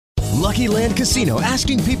Lucky Land Casino,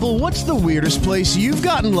 asking people, what's the weirdest place you've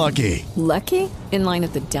gotten lucky? Lucky? In line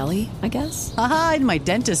at the deli, I guess? Aha, in my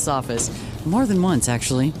dentist's office. More than once,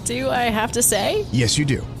 actually. Do I have to say? Yes, you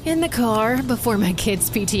do. In the car before my kids'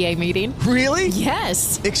 PTA meeting. Really?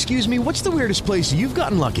 Yes. Excuse me, what's the weirdest place you've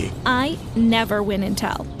gotten lucky? I never win and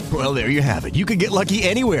tell. Well, there you have it. You can get lucky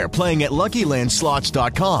anywhere, playing at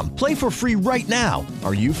LuckyLandSlots.com. Play for free right now.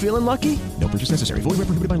 Are you feeling lucky? No purchase necessary. Void where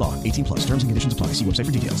prohibited by law. 18 plus. Terms and conditions apply. See website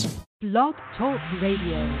for details. Blog Talk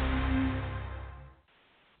Radio.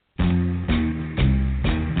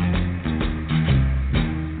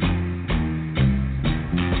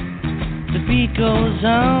 The beat goes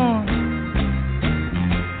on.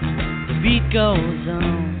 The beat goes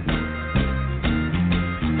on.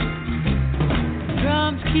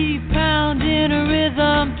 Drums keep pounding a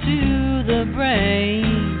rhythm to the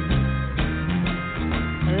brain.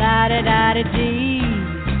 La-da-da-da-dee.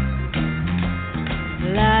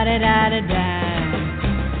 La-da-da-da-da.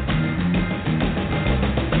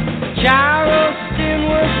 Charleston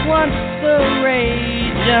was once the rage,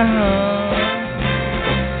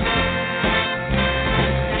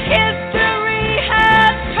 History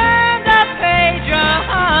has turned a page,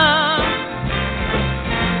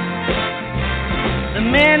 The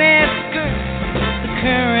miniskirt's the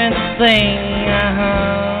current thing,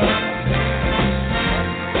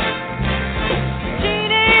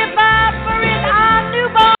 Teeny Bopper is our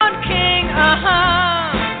newborn king,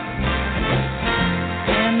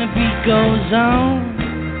 And the beat goes on.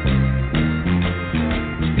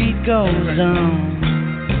 The beat goes on.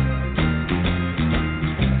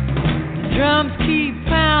 Drums keep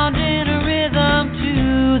pounding a rhythm to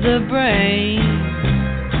the brain.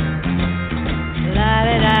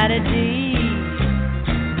 La-da-da-da-dee.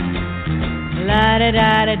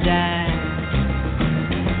 La-da-da-da-da.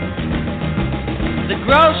 The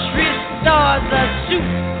grocery store's a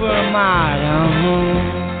supermarket.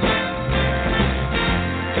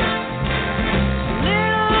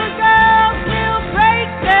 Little girls will break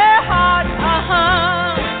their hearts,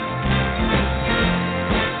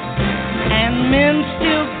 And men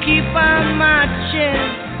still keep on marching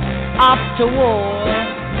off to war.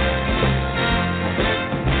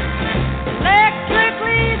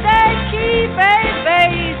 Electrically they keep a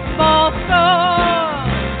baseball score.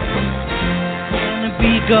 And the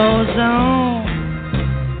beat goes on.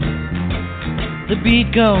 The beat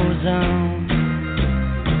goes on.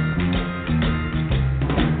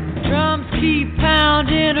 Drums keep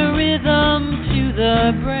pounding a rhythm to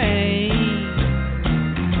the brain.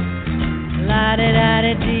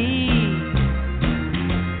 La-da-da-da-dee.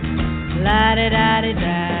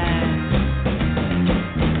 La-da-da-da-da.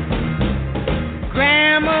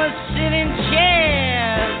 Grandmas sit in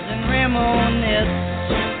chairs and reminisce.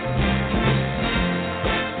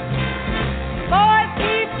 Boys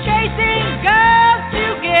keep chasing girls to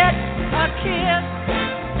get a kiss.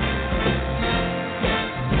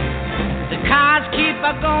 The cars keep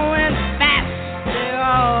a-going faster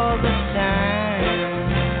all the time.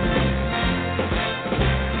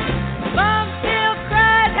 Mom still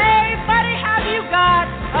cries, hey buddy, have you got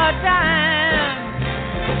a dime?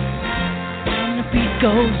 And the beat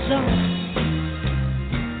goes on.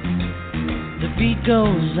 The beat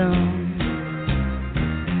goes on.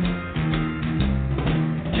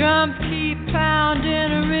 Drums keep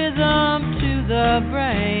pounding a rhythm to the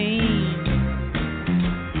brain.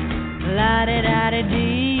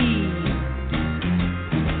 La-da-da-da-dee.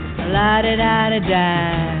 La-da-da-da-da.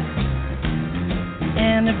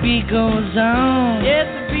 And the beat goes on. Yes,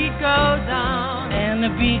 the beat goes on. And the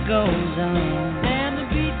beat goes on. And the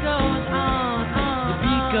beat goes on. The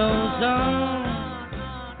beat goes on.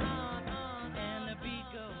 And the beat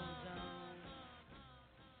goes on.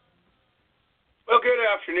 Well, good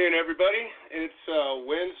afternoon, everybody. It's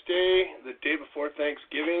Wednesday, the day before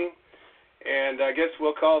Thanksgiving, and I guess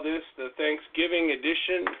we'll call this the Thanksgiving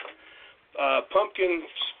edition. Pumpkin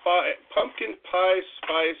pie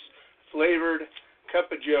spice flavored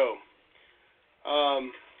Cup of Joe.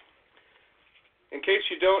 In case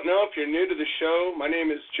you don't know, if you're new to the show, my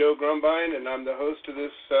name is Joe Grumbine, and I'm the host of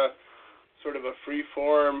this sort of a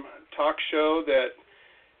free-form talk show that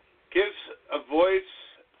gives a voice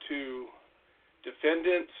to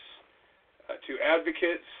defendants, to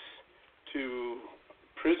advocates, to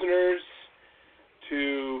prisoners,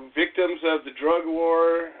 to victims of the drug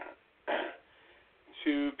war,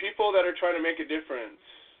 to people that are trying to make a difference.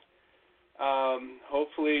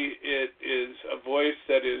 Hopefully it is a voice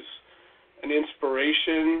that is an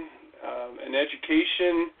inspiration, an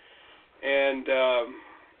education, and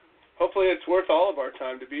hopefully it's worth all of our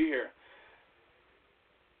time to be here.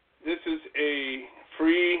 This is a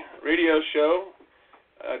free radio show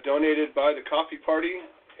donated by the Coffee Party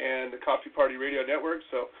and the Coffee Party Radio Network,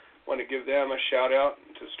 so I want to give them a shout-out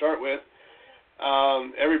to start with.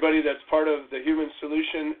 Everybody that's part of the Human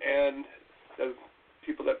Solution and the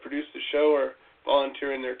people that produce the show are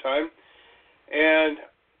volunteering their time. And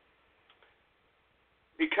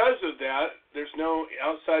because of that, there's no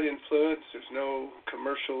outside influence, there's no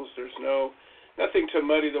commercials, there's nothing to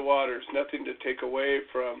muddy the waters, nothing to take away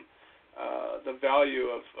from the value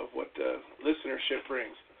of what the listenership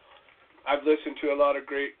brings. I've listened to a lot of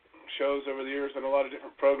great shows over the years and a lot of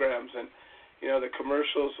different programs, and the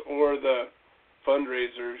commercials or the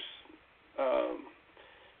fundraisers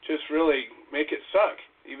just really make it suck,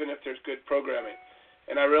 even if there's good programming.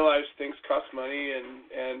 And I realize things cost money,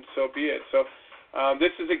 and so be it. So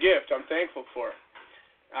this is a gift I'm thankful for.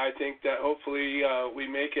 I think that hopefully we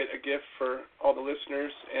make it a gift for all the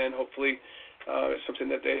listeners, and hopefully it's something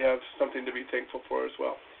that they have something to be thankful for as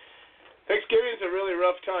well. Thanksgiving is a really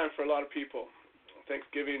rough time for a lot of people.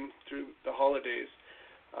 Thanksgiving through the holidays,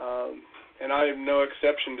 and I am no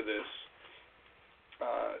exception to this.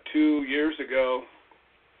 2 years ago,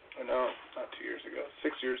 no, not 2 years ago,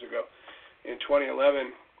 6 years ago, in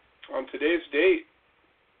 2011, on today's date,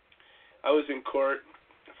 I was in court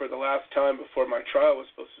for the last time before my trial was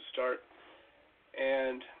supposed to start,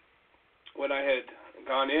 and when I had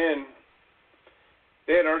gone in,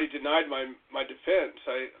 they had already denied my defense.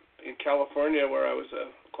 In California, where I was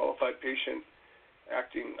a qualified patient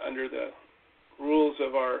acting under the rules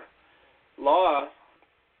of our law,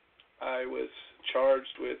 I was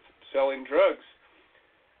charged with selling drugs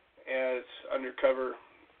as undercover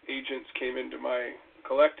agents came into my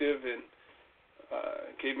collective and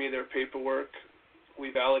gave me their paperwork.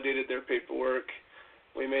 We validated their paperwork.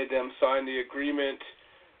 We made them sign the agreement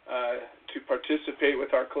to participate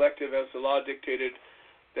with our collective as the law dictated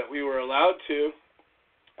that we were allowed to.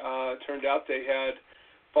 Turned out they had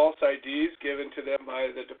false IDs given to them by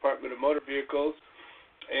the Department of Motor Vehicles,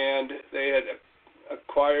 and they had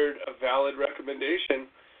acquired a valid recommendation.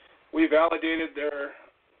 We validated their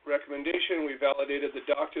recommendation. We validated the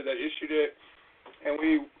doctor that issued it, and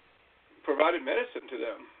we provided medicine to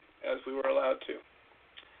them as we were allowed to.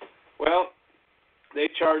 Well, they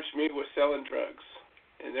charged me with selling drugs.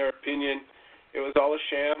 In their opinion, it was all a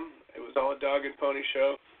sham. It was all a dog and pony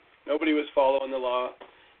show. Nobody was following the law,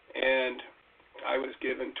 and I was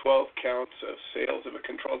given 12 counts of sales of a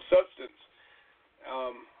controlled substance.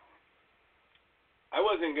 I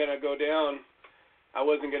wasn't going to go down. I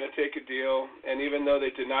wasn't going to take a deal, and even though they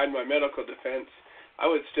denied my medical defense, I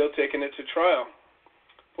was still taking it to trial.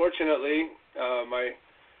 Fortunately, my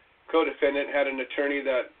co-defendant had an attorney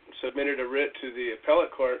that submitted a writ to the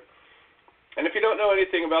appellate court. And if you don't know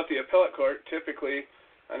anything about the appellate court, typically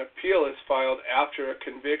an appeal is filed after a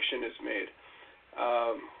conviction is made.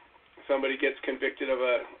 Somebody gets convicted of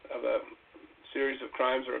a series of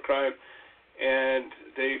crimes or a crime, and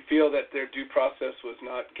they feel that their due process was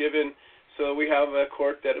not given, so we have a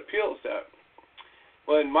court that appeals that.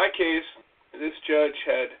 Well, in my case, this judge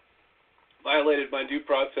had violated my due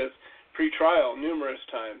process pre-trial numerous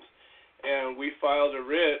times, and we filed a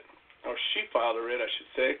writ, or she filed a writ, I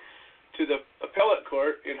should say, to the appellate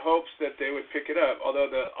court in hopes that they would pick it up, although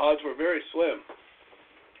the odds were very slim.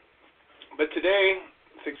 But today,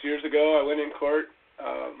 6 years ago, I went in court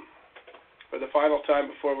for the final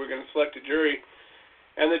time before we were going to select a jury,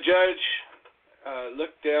 and the judge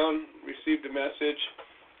looked down, received a message,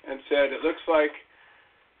 and said, "It looks like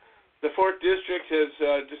the 4th District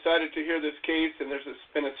has decided to hear this case, and there's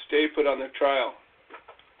been a stay put on the trial."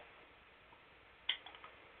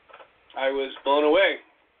 I was blown away.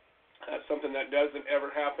 That's something that doesn't ever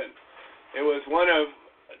happen. It was one of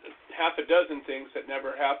half a dozen things that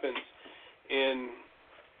never happens in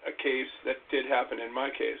a case that did happen in my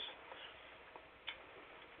case.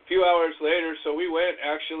 A few hours later, so we went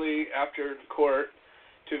actually after court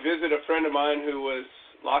to visit a friend of mine who was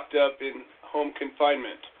locked up in home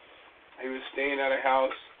confinement. He was staying at a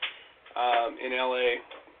house in LA,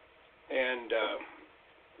 and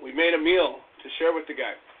we made a meal to share with the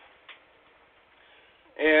guy.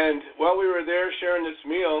 And while we were there sharing this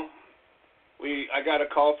meal, I got a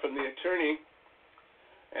call from the attorney,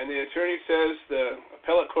 and the attorney says the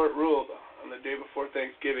appellate court ruled on the day before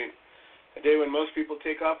Thanksgiving, a day when most people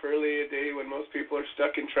take off early, a day when most people are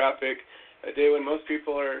stuck in traffic, a day when most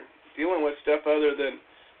people are dealing with stuff other than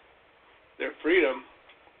their freedom.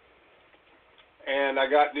 And I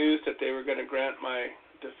got news that they were going to grant my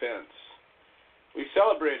defense. We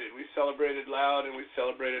celebrated loud, and we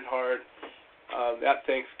celebrated hard. That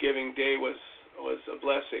Thanksgiving day was a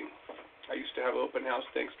blessing. I used to have open house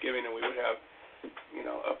Thanksgiving, and we would have,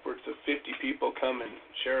 upwards of 50 people come and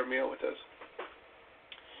share a meal with us.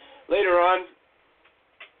 Later on,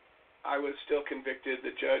 I was still convicted.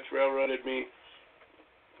 The judge railroaded me,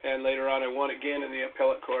 and later on I won again in the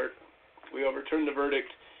appellate court. We overturned the verdict,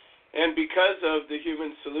 and because of the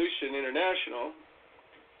Human Solution International,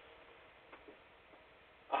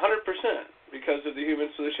 100% because of the Human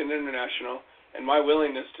Solution International and my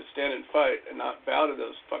willingness to stand and fight and not bow to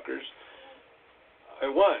those fuckers, I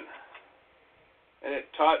won. And it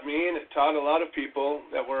taught me, and it taught a lot of people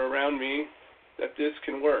that were around me, that this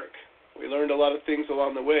can work. We learned a lot of things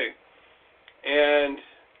along the way. And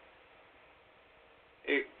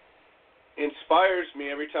it inspires me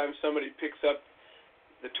every time somebody picks up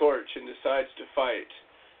the torch and decides to fight.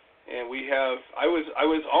 And I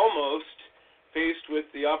was almost faced with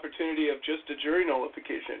the opportunity of just a jury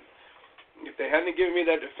nullification. If they hadn't given me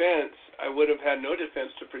that defense, I would have had no defense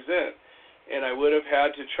to present. And I would have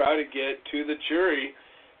had to try to get to the jury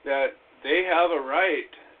that they have a right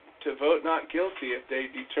to vote not guilty if they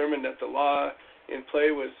determined that the law in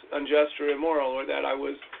play was unjust or immoral, or that I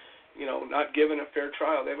was, not given a fair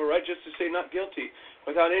trial. They have a right just to say not guilty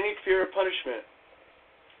without any fear of punishment.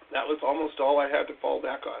 That was almost all I had to fall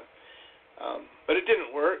back on. But it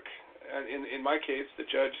didn't work. In my case, the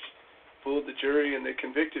judge fooled the jury and they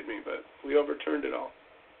convicted me, but we overturned it all.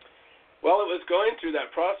 While it was going through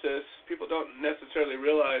that process, people don't necessarily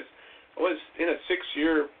realize I was in a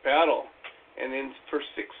 6-year battle, and for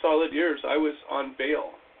 6 solid years I was on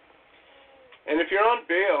bail. And if you're on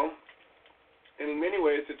bail, and in many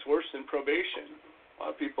ways it's worse than probation. A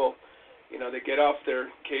lot of people, they get off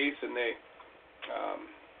their case and they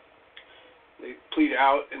plead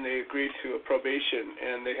out and they agree to a probation,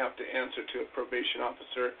 and they have to answer to a probation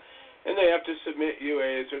officer, and they have to submit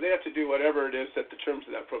UAs, or they have to do whatever it is that the terms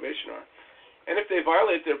of that probation are. And if they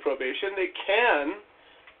violate their probation, they can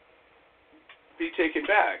be taken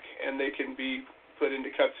back, and they can be put into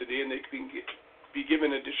custody, and they can be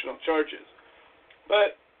given additional charges.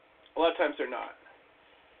 But a lot of times they're not.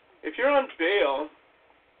 If you're on bail,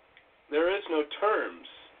 there is no terms.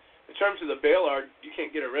 The terms of the bail are you can't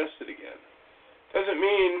get arrested again. Doesn't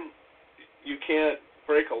mean you can't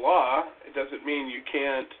break a law. It doesn't mean you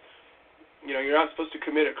can't, you're not supposed to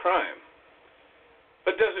commit a crime.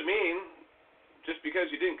 But it doesn't mean just because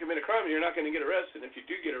you didn't commit a crime, you're not going to get arrested. If you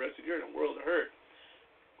do get arrested, you're in a world of hurt.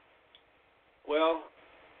 Well,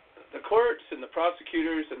 the courts and the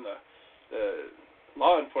prosecutors and the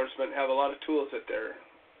law enforcement have a lot of tools at their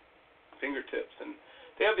fingertips, and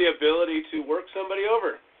they have the ability to work somebody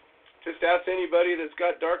over. Just ask anybody that's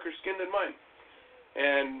got darker skin than mine,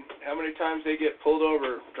 and how many times they get pulled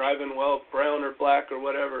over driving brown or black or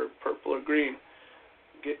whatever, purple or green,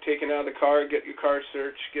 get taken out of the car, get your car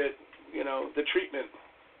searched, get the treatment.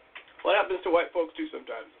 What happens to white folks too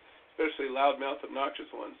sometimes, especially loudmouth,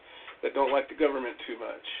 obnoxious ones that don't like the government too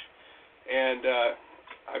much. And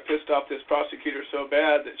I pissed off this prosecutor so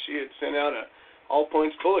bad that she had sent out a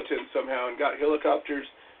all-points bulletin somehow and got helicopters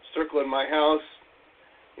circling my house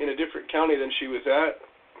in a different county than she was at,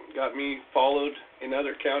 got me followed in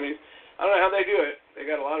other counties. I don't know how they do it. They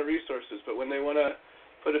got a lot of resources, but when they want to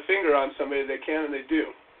put a finger on somebody, they can, and they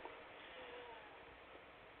do.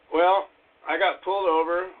 Well, I got pulled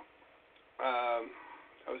over.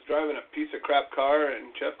 I was driving a piece of crap car,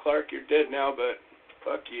 and Jeff Clark, you're dead now, but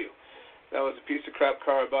fuck you. That was a piece of crap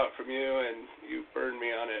car I bought from you, and you burned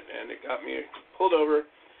me on it, and it got me pulled over.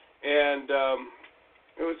 And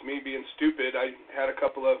it was me being stupid. I had a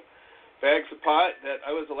couple of bags of pot that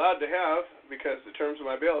I was allowed to have because the terms of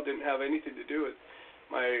my bail didn't have anything to do with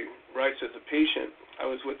my rights as a patient. I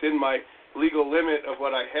was within my legal limit of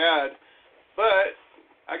what I had, but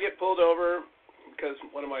I get pulled over because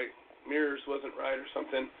one of my mirrors wasn't right or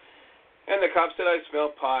something, and the cop said I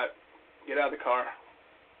smelled pot. Get out of the car.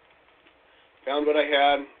 Found what I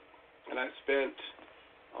had, and I spent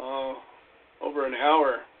over an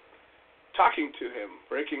hour talking to him,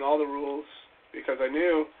 breaking all the rules, because I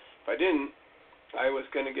knew if I didn't, I was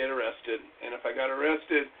going to get arrested. And if I got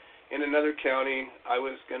arrested in another county, I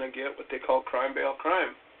was going to get what they call crime bail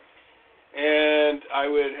crime. And I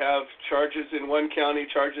would have charges in one county,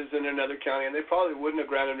 charges in another county, and they probably wouldn't have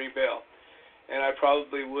granted me bail. And I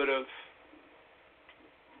probably would have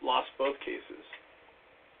lost both cases.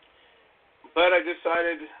 But I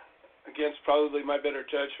decided, against probably my better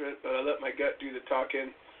judgment, but I let my gut do the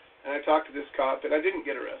talking, and I talked to this cop, and I didn't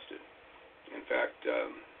get arrested. In fact,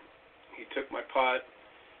 he took my pot,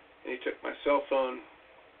 and he took my cell phone,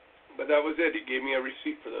 but that was it. He gave me a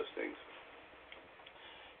receipt for those things.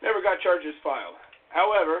 Never got charges filed.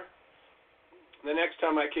 However, the next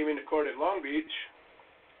time I came into court in Long Beach,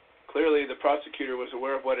 clearly the prosecutor was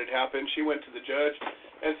aware of what had happened. She went to the judge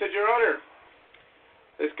and said, "Your Honor,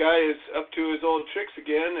 this guy is up to his old tricks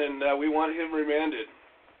again, and we want him remanded,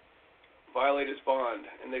 violate his bond.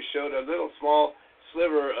 And they showed a little small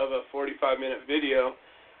sliver of a 45-minute video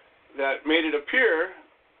that made it appear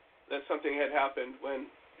that something had happened when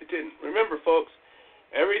it didn't. Remember, folks,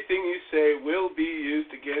 everything you say will be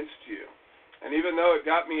used against you. And even though it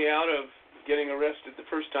got me out of getting arrested the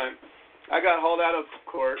first time, I got hauled out of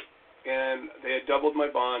court, and they had doubled my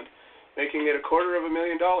bond, making it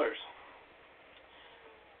 $250,000.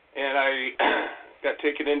 And I got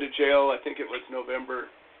taken into jail, I think it was November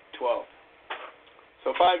 12th.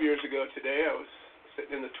 So 5 years ago today, I was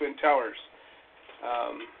sitting in the Twin Towers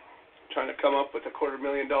trying to come up with a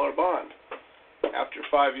 $250,000 bond. After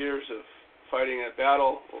 5 years of fighting a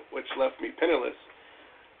battle which left me penniless,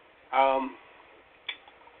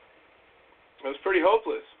 it was pretty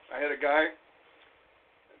hopeless. I had a guy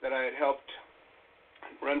that I had helped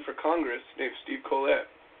run for Congress named Steve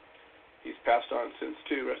Collette. He's passed on since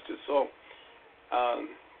too, rest his soul.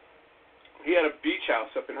 He had a beach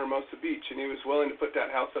house up in Hermosa Beach, and he was willing to put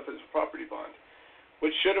that house up as a property bond,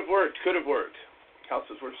 which should have worked, could have worked. House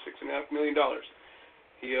was worth $6.5 million.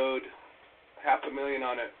 He owed $500,000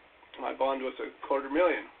 on it. My bond was $250,000.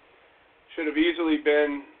 Should have easily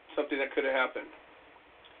been something that could have happened.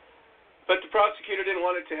 But the prosecutor didn't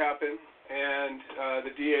want it to happen, and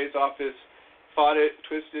the DA's office fought it,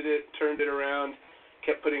 twisted it, turned it around,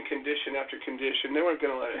 kept putting condition after condition. They weren't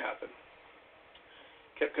going to let it happen.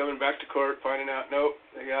 Kept coming back to court, finding out, nope,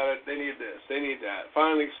 they got it, they need this, they need that.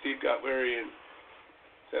 Finally, Steve got weary and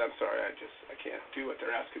said, I'm sorry, I can't do what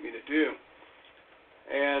they're asking me to do.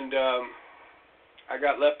 And I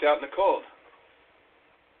got left out in the cold.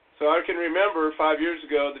 So I can remember 5 years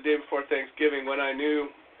ago, the day before Thanksgiving, when I knew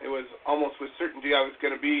it was almost with certainty I was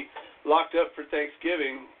going to be locked up for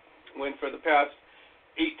Thanksgiving, when for the past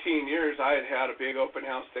 18 years I had had a big open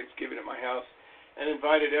house Thanksgiving at my house and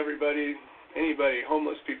invited everybody, anybody,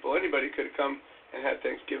 homeless people, anybody could have come and had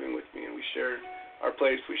Thanksgiving with me, and we shared our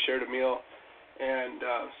place, we shared a meal, and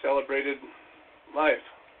celebrated life.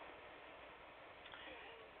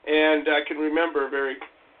 And I can remember very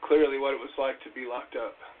clearly what it was like to be locked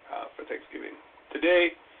up for Thanksgiving.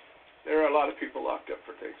 Today, there are a lot of people locked up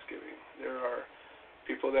for Thanksgiving. There are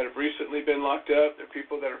people that have recently been locked up. There are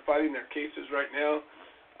people that are fighting their cases right now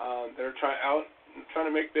that are trying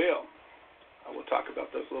to make bail. We'll talk about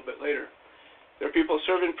those a little bit later. There are people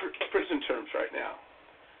serving prison terms right now.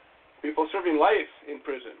 People serving life in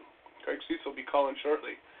prison. Craig Cecil will be calling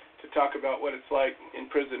shortly to talk about what it's like in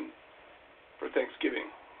prison for Thanksgiving.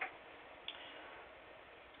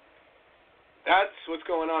 That's what's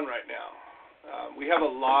going on right now. We have a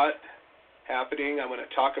lot happening. I'm going to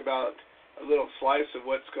talk about a little slice of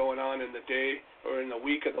what's going on in the day or in the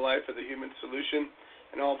week of the life of the Human Solution,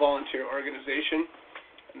 an all-volunteer organization,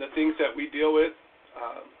 and the things that we deal with,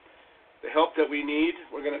 the help that we need.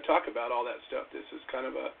 We're going to talk about all that stuff. This is kind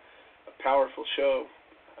of a powerful show.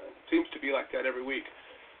 It seems to be like that every week.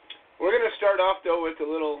 We're going to start off, though, with a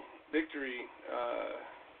little victory.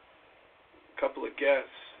 A couple of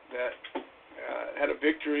guests that had a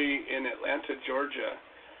victory in Atlanta, Georgia.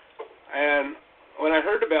 And when I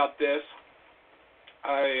heard about this,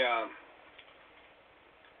 I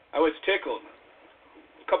was tickled.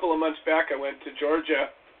 A couple of months back, I went to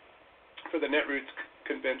Georgia for the Netroots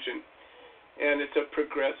convention, and it's a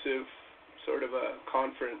progressive sort of a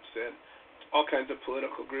conference, and all kinds of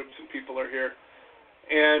political groups and people are here.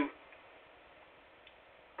 And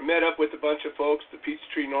I met up with a bunch of folks, the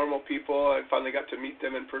Peachtree Normal people. I finally got to meet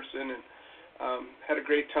them in person, and had a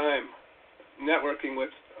great time networking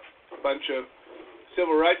with a bunch of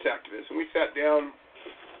civil rights activists. And we sat down,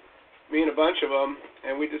 me and a bunch of them,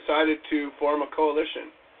 and we decided to form a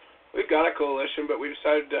coalition. We've got a coalition, but we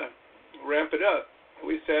decided to ramp it up.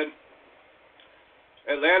 We said,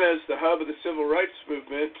 Atlanta is the hub of the civil rights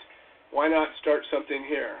movement. Why not start something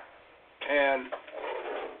here? And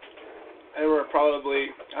there were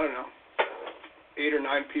probably, 8 or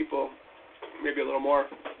 9 people, maybe a little more,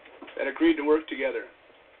 that agreed to work together.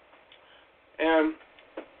 And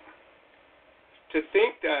to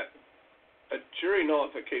think that a jury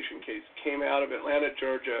nullification case came out of Atlanta,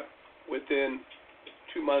 Georgia, within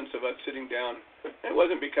 2 months of us sitting down, it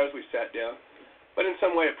wasn't because we sat down, but in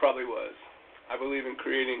some way it probably was. I believe in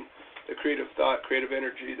creating the creative thought, creative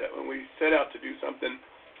energy, that when we set out to do something,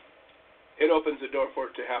 it opens the door for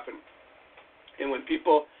it to happen. And when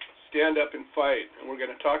people stand up and fight, and we're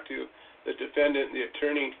going to talk to the defendant and the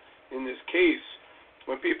attorney in this case,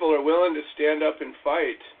 when people are willing to stand up and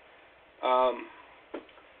fight,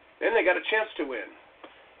 then they got a chance to win.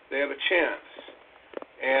 They have a chance.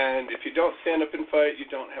 And if you don't stand up and fight, you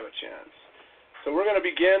don't have a chance. So we're going to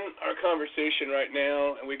begin our conversation right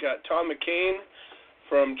now, and we got Tom McCain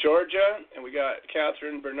from Georgia, and we got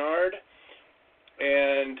Catherine Bernard,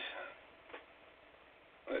 and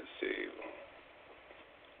let's see.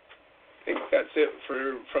 I think that's it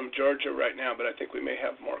from Georgia right now, but I think we may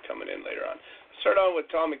have more coming in later on. Start on with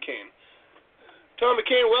Tom McCain. Tom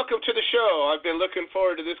McCain, welcome to the show. I've been looking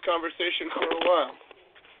forward to this conversation for a while.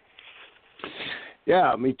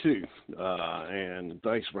 Yeah, me too. And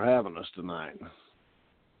thanks for having us tonight.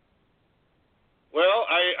 Well,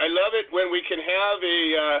 I love it when we can have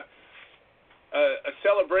a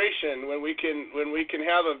celebration, when we can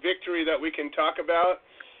have a victory that we can talk about.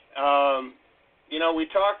 We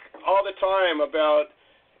talk all the time about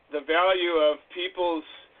the value of people's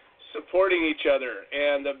supporting each other,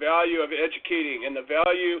 and the value of educating, and the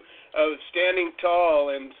value of standing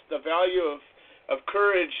tall, and the value of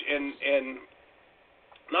courage, and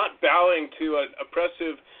not bowing to an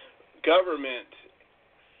oppressive government.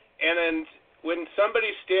 And then when somebody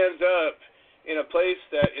stands up in a place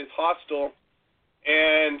that is hostile,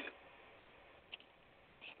 and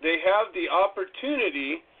they have the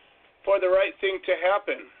opportunity for the right thing to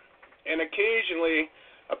happen, and occasionally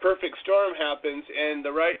a perfect storm happens, and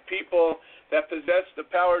the right people that possess the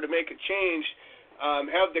power to make a change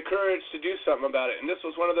have the courage to do something about it. And this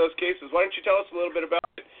was one of those cases. Why don't you tell us a little bit about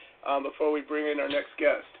it before we bring in our next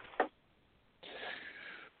guest?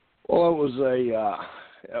 Well, it was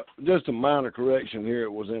just a minor correction here.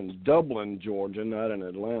 It was in Dublin, Georgia, not in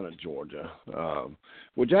Atlanta, Georgia,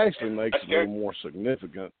 which actually makes it a little more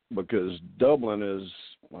significant because Dublin is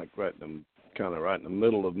like right in the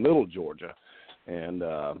middle of Middle Georgia, and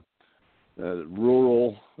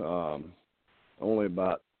rural, only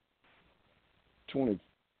about 20.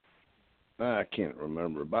 I can't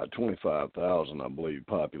remember, about 25,000, I believe,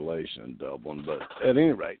 population in Dublin. But at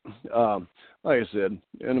any rate, like I said,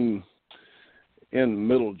 in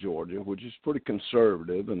Middle Georgia, which is pretty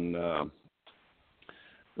conservative, and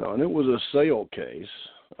it was a sale case,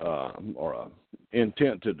 or a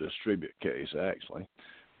intent to distribute case, actually,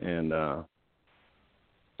 and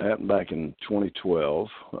happened back in 2012.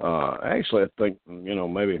 Actually, I think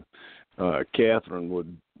maybe Catherine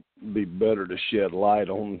would be better to shed light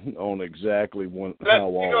on exactly how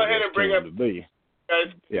all this came to be.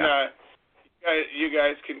 Guys, yeah. You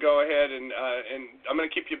guys can go ahead, and I'm going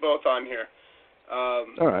to keep you both on here. All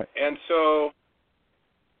right. And so,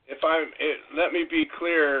 let me be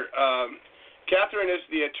clear. Catherine is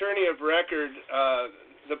the attorney of record,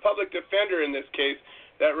 the public defender in this case,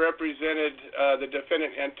 that represented the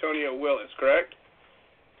defendant Antonio Willis, correct?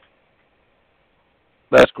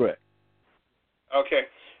 That's correct. Okay.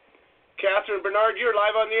 Catherine Bernard, you're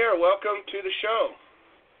live on the air. Welcome to the show.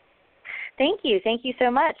 Thank you. Thank you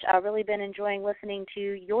so much. I've really been enjoying listening to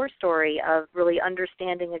your story of really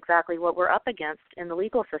understanding exactly what we're up against in the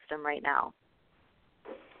legal system right now.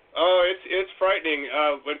 Oh, it's frightening.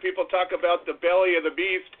 When people talk about the belly of the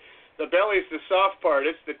beast, the belly's the soft part.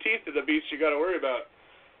 It's the teeth of the beast you got to worry about.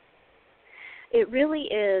 It really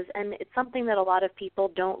is, and it's something that a lot of people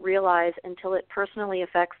don't realize until it personally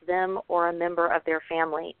affects them or a member of their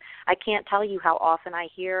family. I can't tell you how often I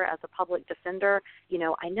hear as a public defender,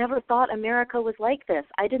 I never thought America was like this.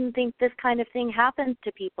 I didn't think this kind of thing happened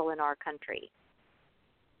to people in our country.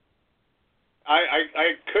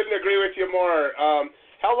 I couldn't agree with you more.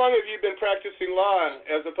 How long have you been practicing law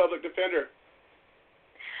as a public defender?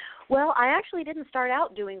 Well, I actually didn't start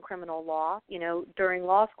out doing criminal law. During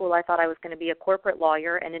law school, I thought I was going to be a corporate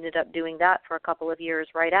lawyer and ended up doing that for a couple of years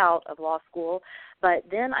right out of law school. But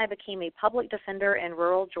then I became a public defender in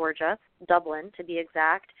rural Georgia, Dublin to be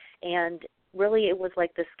exact, and really it was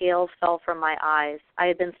like the scales fell from my eyes. I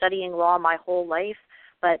had been studying law my whole life,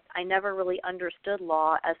 but I never really understood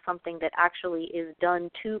law as something that actually is done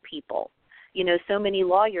to people. So many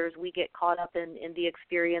lawyers, we get caught up in the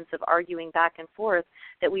experience of arguing back and forth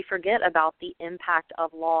that we forget about the impact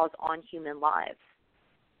of laws on human lives.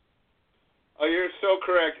 Oh, you're so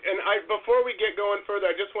correct. And before we get going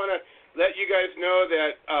further, I just want to let you guys know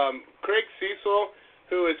that Craig Cecil,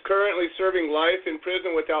 who is currently serving life in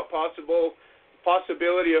prison without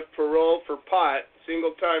possibility of parole for pot,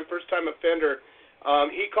 first-time offender,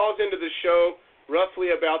 he calls into the show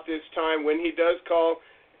roughly about this time. When he does call,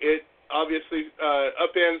 it obviously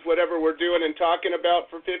upends whatever we're doing and talking about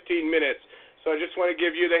for 15 minutes. So I just want to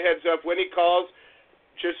give you the heads up. When he calls,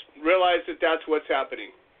 just realize that that's what's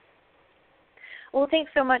happening. Well,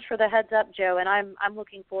 thanks so much for the heads up, Joe, and I'm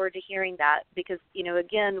looking forward to hearing that because,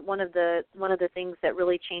 again, one of the things that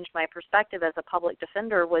really changed my perspective as a public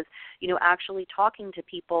defender was, actually talking to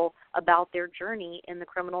people about their journey in the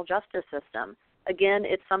criminal justice system. again,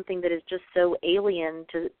 it's something that is just so alien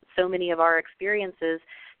to so many of our experiences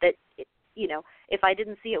that, you know, if I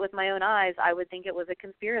didn't see it with my own eyes, I would think it was a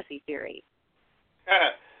conspiracy theory.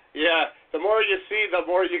 Yeah, the more you see, the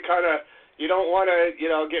more you you don't want to,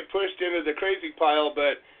 get pushed into the crazy pile,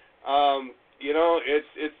 but,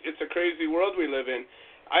 it's a crazy world we live in.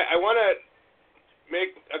 I want to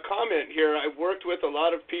make a comment here. I've worked with a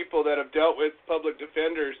lot of people that have dealt with public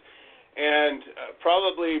defenders, and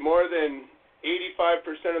probably more than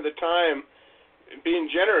 85% of the time, being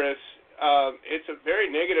generous, it's a very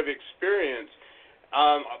negative experience.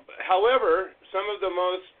 However, some of the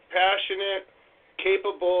most passionate,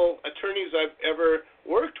 capable attorneys I've ever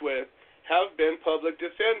worked with have been public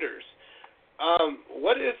defenders.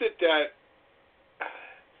 What is it that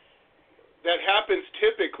happens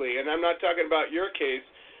typically? And I'm not talking about your case,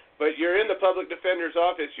 but you're in the public defender's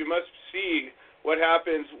office. You must see what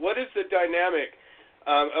happens. What is the dynamic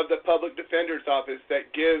of the public defender's office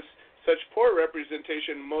that gives such poor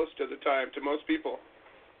representation most of the time to most people?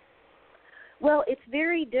 Well, it's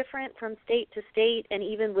very different from state to state, and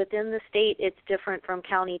even within the state, it's different from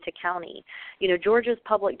county to county. Georgia's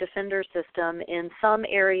public defender system, in some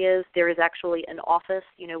areas, there is actually an office,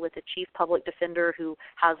 with a chief public defender who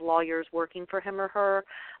has lawyers working for him or her.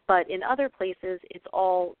 But in other places, it's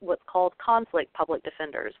all what's called conflict public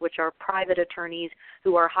defenders, which are private attorneys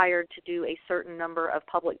who are hired to do a certain number of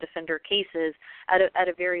public defender cases at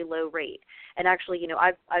a very low rate. And actually,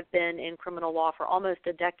 I've been in criminal law for almost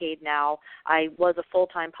a decade now. I was a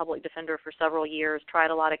full-time public defender for several years,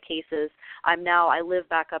 tried a lot of cases. I live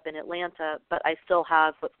back up in Atlanta, but I still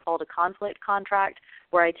have what's called a conflict contract,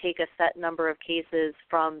 where I take a set number of cases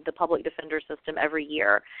from the public defender system every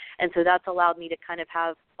year. And so that's allowed me to kind of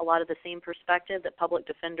have a lot of the same perspective that public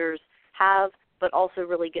defenders have, but also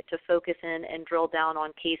really get to focus in and drill down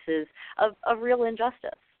on cases of real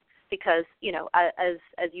injustice. Because,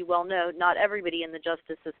 as you well know, not everybody in the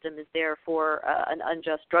justice system is there for an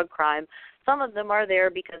unjust drug crime. Some of them are there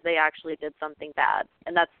because they actually did something bad,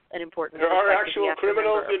 and that's an important perspective. There are actual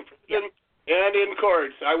criminals in prison and in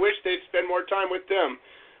courts. I wish they'd spend more time with them.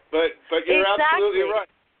 But you're absolutely right.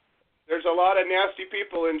 There's a lot of nasty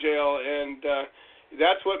people in jail, and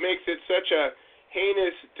that's what makes it such a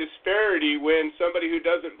heinous disparity when somebody who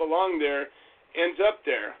doesn't belong there ends up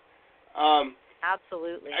there.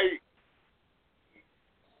 Absolutely. I'd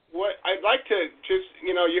like to just,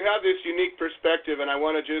 you have this unique perspective, and I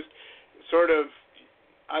want to just sort of,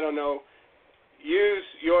 use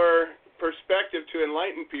your perspective to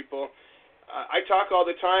enlighten people. I talk all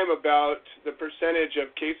the time about the percentage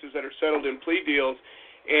of cases that are settled in plea deals,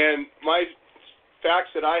 and my facts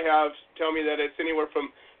that I have tell me that it's anywhere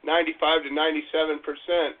from 95 to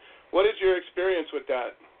 97%. What is your experience with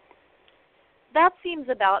that? That seems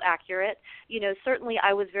about accurate. Certainly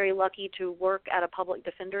I was very lucky to work at a public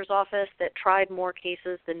defender's office that tried more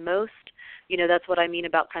cases than most. That's what I mean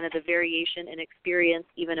about kind of the variation in experience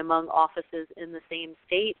even among offices in the same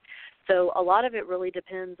state. So a lot of it really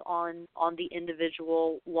depends on the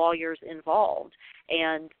individual lawyers involved.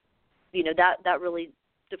 And, that really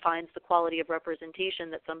defines the quality of representation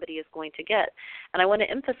that somebody is going to get. And I want to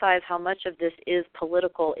emphasize how much of this is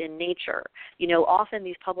political in nature. Often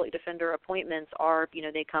these public defender appointments are,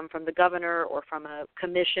 they come from the governor or from a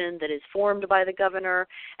commission that is formed by the governor.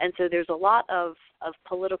 And so there's a lot of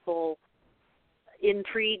political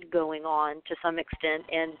intrigue going on to some extent.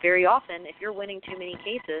 And very often, if you're winning too many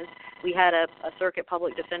cases, we had a circuit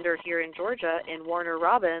public defender here in Georgia in Warner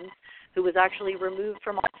Robins who was actually removed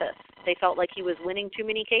from office. They felt like he was winning too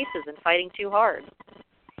many cases and fighting too hard.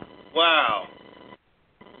 Wow.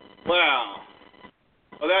 Well,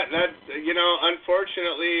 that's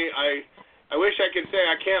unfortunately, I wish I could say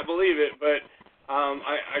I can't believe it, but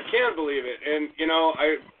I can believe it. And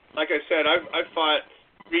like I said, I've fought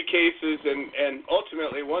 3 cases and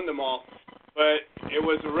ultimately won them all, but it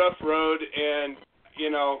was a rough road, and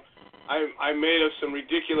I made of some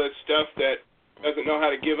ridiculous stuff that doesn't know how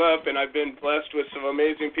to give up, and I've been blessed with some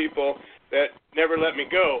amazing people that never let me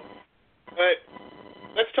go. But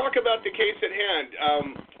let's talk about the case at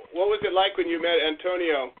hand. What was it like when you met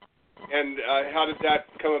Antonio, and how did that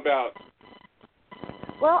come about?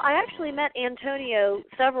 Well, I actually met Antonio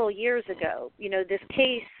several years ago. This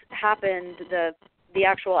case happened, the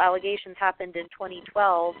actual allegations happened in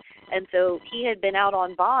 2012, and so he had been out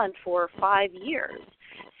on bond for 5 years.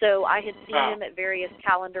 So I had seen him at various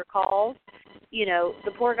calendar calls.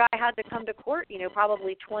 The poor guy had to come to court,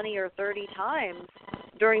 probably 20 or 30 times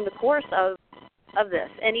during the course of this.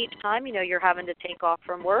 And each time, you're having to take off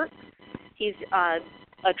from work. He's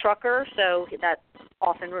a trucker, so that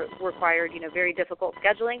often required, very difficult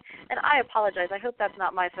scheduling. And I apologize. I hope that's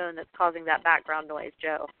not my phone that's causing that background noise,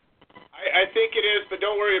 Joe. I think it is, but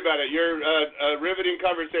don't worry about it. You're a riveting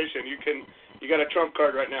conversation. You got a trump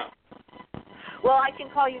card right now. Well, I can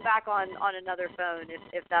call you back on another phone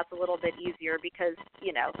if that's a little bit easier because,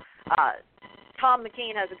 Tom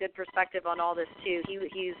McCain has a good perspective on all this, too.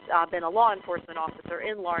 He's been a law enforcement officer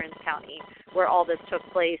in Lawrence County where all this took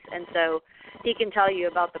place, and so he can tell you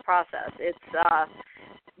about the process. It's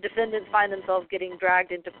defendants find themselves getting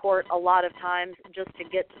dragged into court a lot of times just to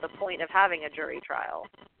get to the point of having a jury trial.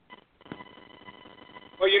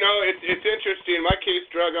 Well, it's interesting. My case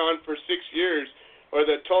drug on for 6 years, or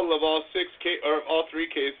the total of all three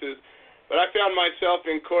cases, but I found myself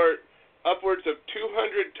in court upwards of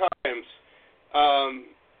 200 times.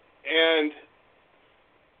 And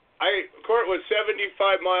court was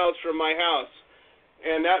 75 miles from my house,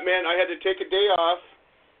 and that meant I had to take a day off,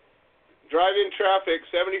 drive in traffic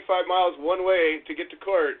 75 miles one way to get to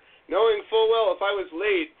court, knowing full well if I was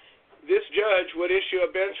late, this judge would issue a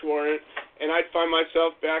bench warrant, and I'd find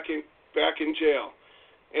myself back in jail.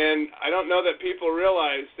 And I don't know that people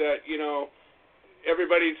realize that,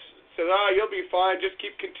 everybody says, you'll be fine, just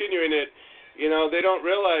keep continuing it. They don't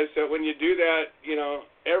realize that when you do that,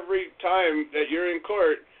 every time that you're in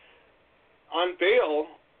court on bail,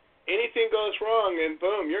 anything goes wrong and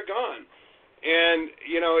boom, you're gone. And,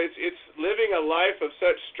 it's living a life of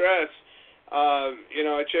such stress,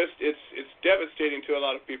 it's devastating to a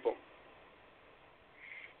lot of people.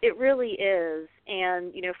 It really is.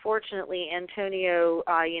 And, fortunately, Antonio,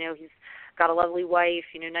 he's got a lovely wife,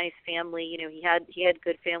 nice family. He had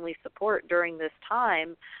good family support during this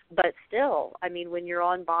time. But still, when you're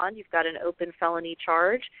on bond, you've got an open felony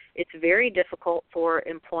charge. It's very difficult for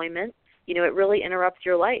employment. It really interrupts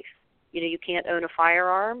your life. You can't own a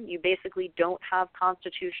firearm. You basically don't have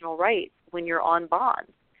constitutional rights when you're on bond.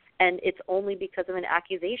 And it's only because of an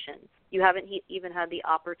accusation. You haven't even had the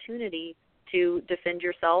opportunity to defend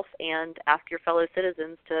yourself and ask your fellow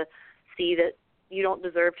citizens to see that you don't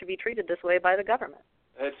deserve to be treated this way by the government.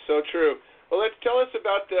 That's so true. Well, let's tell us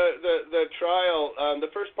about the trial.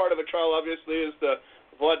 The first part of a trial, obviously, is the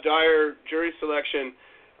voir dire jury selection.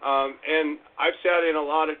 And I've sat in a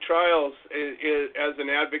lot of trials as an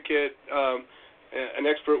advocate, an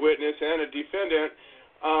expert witness, and a defendant.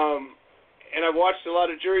 And I've watched a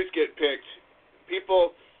lot of juries get picked.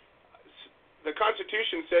 The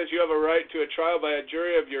Constitution says you have a right to a trial by a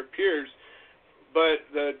jury of your peers, but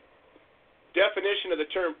the definition of the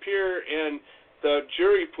term peer and the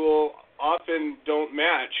jury pool often don't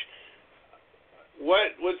match.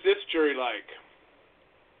 What was this jury like?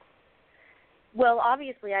 Well,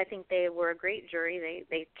 obviously, I think they were a great jury.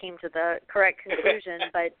 They came to the correct conclusion,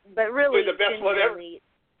 but really, the best one ever.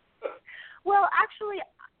 Well, actually,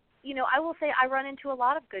 I will say I run into a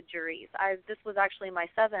lot of good juries. This was actually my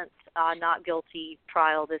 7th not guilty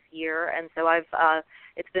trial this year, and so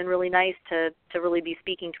it's been really nice to really be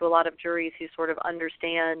speaking to a lot of juries who sort of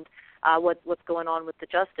understand what's going on with the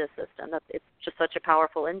justice system. It's just such a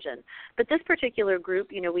powerful engine. But this particular group,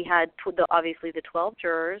 we had obviously the 12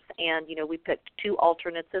 jurors, and we picked 2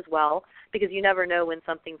 alternates as well, because you never know when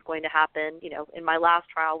something's going to happen. In my last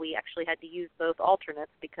trial, we actually had to use both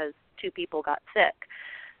alternates because 2 people got sick.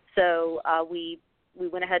 So we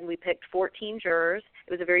went ahead and we picked 14 jurors.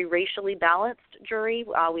 It was a very racially balanced jury.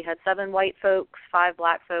 We had 7 white folks, 5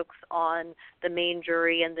 black folks on the main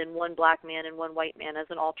jury, and then 1 black man and 1 white man as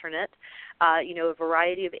an alternate. A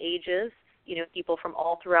variety of ages, people from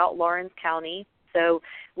all throughout Lawrence County. So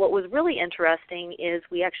what was really interesting is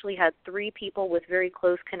we actually had 3 people with very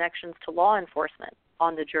close connections to law enforcement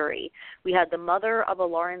on the jury. We had the mother of a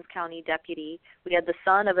Lawrence County deputy, we had the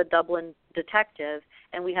son of a Dublin detective,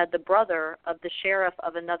 and we had the brother of the sheriff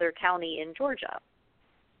of another county in Georgia.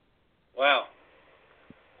 Wow.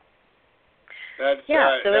 That's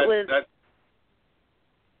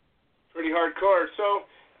pretty hardcore. So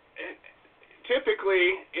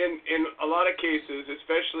typically in a lot of cases,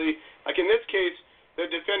 especially like in this case, the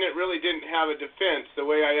defendant really didn't have a defense the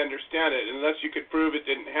way I understand it. Unless you could prove it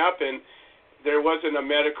didn't happen, there wasn't a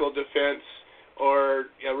medical defense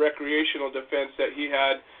or a recreational defense that he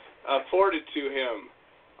had afforded to him.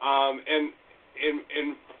 And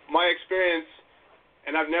in my experience,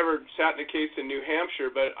 and I've never sat in a case in New Hampshire,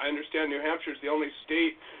 but I understand New Hampshire is the only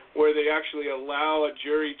state where they actually allow a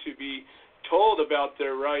jury to be told about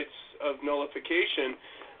their rights of nullification.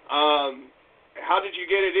 How did you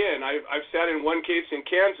get it in? I've sat in one case in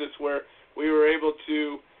Kansas where we were able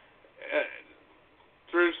to,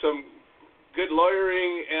 through some good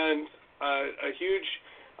lawyering and a huge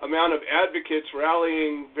amount of advocates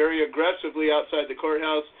rallying very aggressively outside the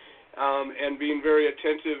courthouse and being very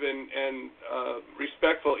attentive and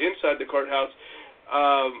respectful inside the courthouse.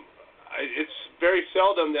 It's very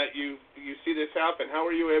seldom that you see this happen. How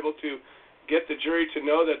were you able to get the jury to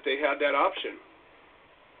know that they had that option?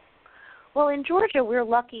 Well, in Georgia, we're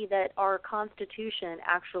lucky that our Constitution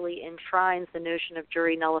actually enshrines the notion of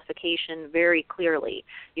jury nullification very clearly.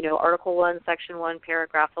 You know, Article 1, Section 1,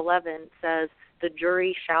 Paragraph 11 says the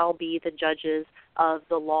jury shall be the judges of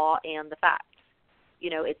the law and the facts.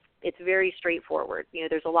 You know, it's very straightforward. You know,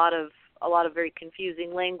 there's a lot of very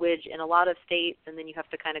confusing language in a lot of states, and then you have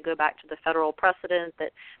to kind of go back to the federal precedent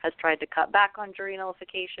that has tried to cut back on jury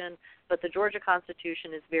nullification. But the Georgia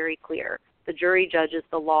Constitution is very clear. The jury judges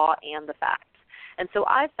the law and the facts. And so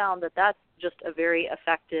I found that that's just a very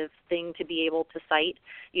effective thing to be able to cite.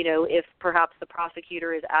 You know, if perhaps the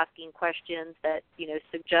prosecutor is asking questions that, you know,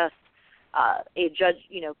 suggest a judge,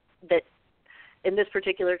 you know, that in this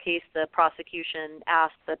particular case, the prosecution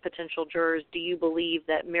asked the potential jurors, do you believe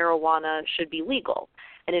that marijuana should be legal?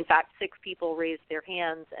 And in fact, 6 people raised their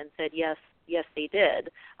hands and said, yes, they did.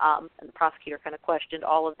 And the prosecutor kind of questioned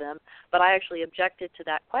all of them. But I actually objected to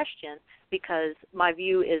that question because my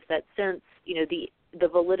view is that since, you know, the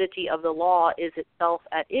validity of the law is itself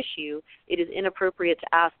at issue, it is inappropriate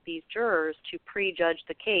to ask these jurors to prejudge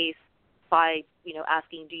the case by, you know,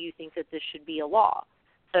 asking, do you think that this should be a law?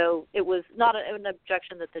 So it was not an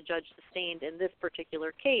objection that the judge sustained in this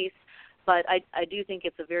particular case, but I do think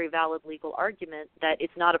it's a very valid legal argument that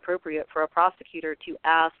it's not appropriate for a prosecutor to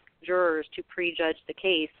ask jurors to prejudge the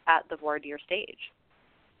case at the voir dire stage.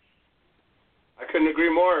 I couldn't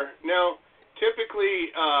agree more. Now,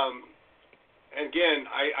 typically, again,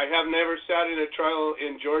 I have never sat in a trial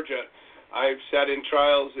in Georgia. I've sat in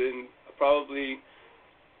trials in probably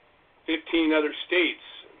 15 other states,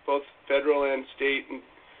 both federal and state, and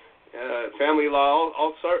family law,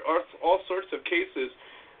 all sorts of cases.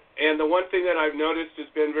 And the one thing that I've noticed has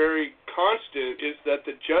been very constant is that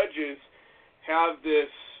the judges have this,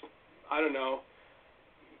 I don't know,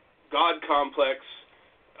 God complex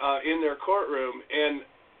in their courtroom, and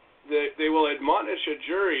they will admonish a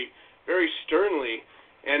jury very sternly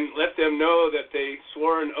and let them know that they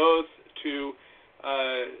swore an oath to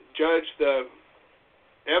judge the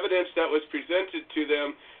evidence that was presented to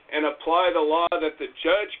them and apply the law that the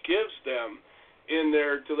judge gives them in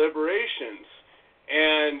their deliberations.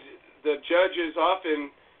 And the judges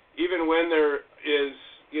often, even when there is,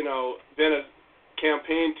 you know, been a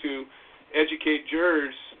campaign to educate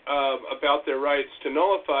jurors about their rights to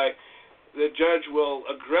nullify, the judge will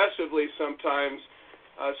aggressively sometimes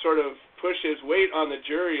sort of push his weight on the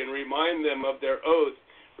jury and remind them of their oath,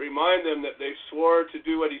 remind them that they swore to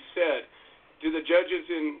do what he said. Do the judges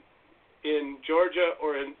in Georgia,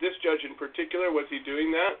 or in this judge in particular, was he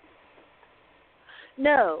doing that?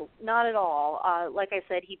 No, not at all. Like I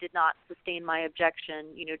said, he did not sustain my objection,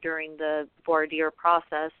 you know, during the voir dire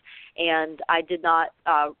process, and I did not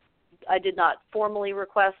formally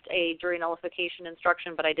request a jury nullification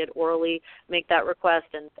instruction, but I did orally make that request,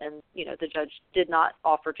 and you know, the judge did not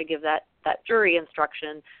offer to give that jury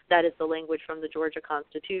instruction. That is the language from the Georgia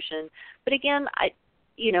Constitution. But again,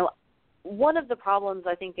 one of the problems,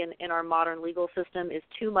 I think, in our modern legal system is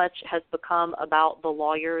too much has become about the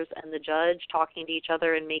lawyers and the judge talking to each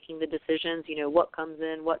other and making the decisions, you know, what comes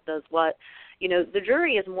in, what does what. You know, the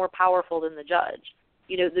jury is more powerful than the judge.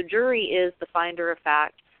 You know, the jury is the finder of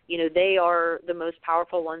fact. You know, they are the most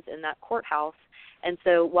powerful ones in that courthouse. And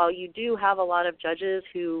so while you do have a lot of judges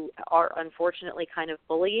who are unfortunately kind of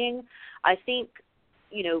bullying, I think,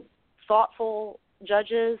 you know, thoughtful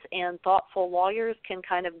judges and thoughtful lawyers can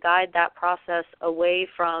kind of guide that process away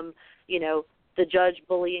from, you know, the judge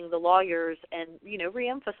bullying the lawyers and, you know,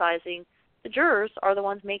 reemphasizing the jurors are the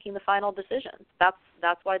ones making the final decisions.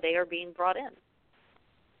 That's why they are being brought in.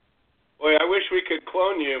 Boy, I wish we could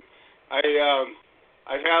clone you. I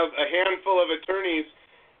have a handful of attorneys,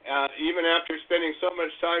 even after spending so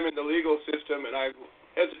much time in the legal system, and I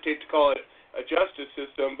hesitate to call it a justice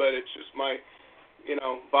system, but it's just my, you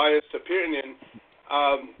know, biased opinion.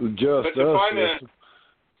 But to find that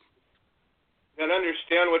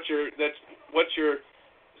understand what you're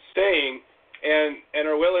saying and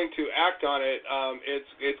are willing to act on it,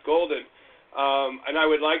 it's golden. And I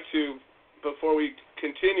would like to, before we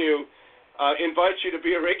continue, invite you to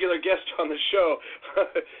be a regular guest on the show.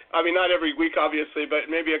 I mean, not every week, obviously, but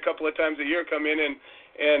maybe a couple of times a year. Come in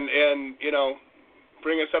and you know,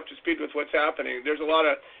 bring us up to speed with what's happening. There's a lot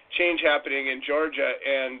of change happening in Georgia,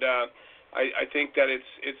 and I think that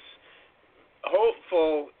it's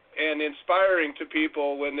hopeful and inspiring to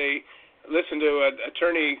people when they listen to an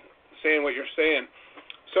attorney saying what you're saying.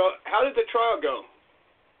 So how did the trial go?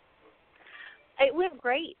 It went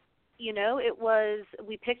great.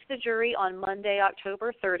 We picked the jury on Monday,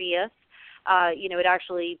 October 30th. It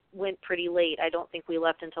actually went pretty late. I don't think we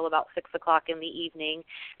left until about 6 o'clock in the evening.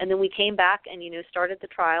 And then we came back and, started the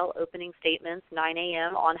trial, opening statements, 9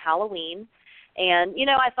 a.m. on Halloween. And,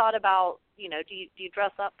 I thought about, do you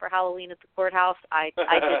dress up for Halloween at the courthouse? I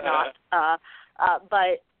did not.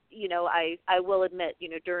 But, I will admit,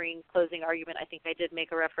 during closing argument, I think I did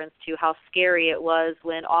make a reference to how scary it was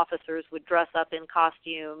when officers would dress up in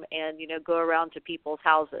costume and, go around to people's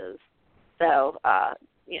houses. So,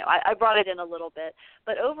 I brought it in a little bit.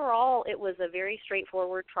 But overall, it was a very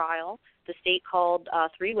straightforward trial. The state called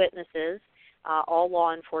 3 witnesses, all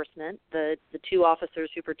law enforcement, the 2 officers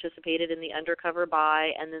who participated in the undercover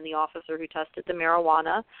buy, and then the officer who tested the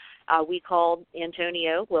marijuana. We called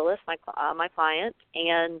Antonio Willis, my client,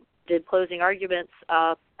 and did closing arguments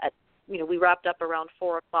we wrapped up around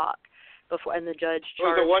 4 o'clock before, and the judge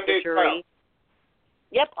charged it was a one-day the jury. Trial.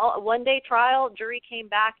 Yep, a one-day trial. Jury came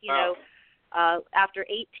back, Wow. After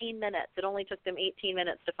 18 minutes. It only took them 18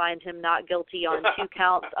 minutes to find him not guilty on 2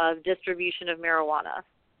 counts of distribution of marijuana.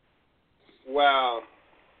 Wow.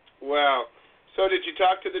 So did you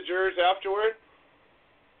talk to the jurors afterward?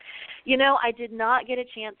 I did not get a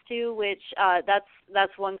chance to, which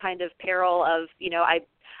that's one kind of peril of,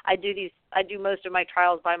 I do most of my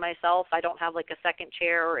trials by myself. I don't have like a second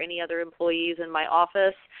chair or any other employees in my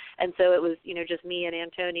office. And so it was, just me and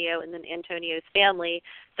Antonio and then Antonio's family.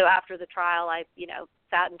 So after the trial, I,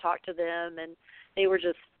 sat and talked to them, and they were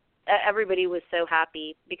just, everybody was so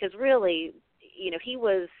happy because really, he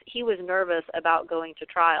was nervous about going to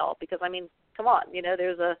trial because, come on,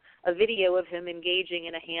 there's a video of him engaging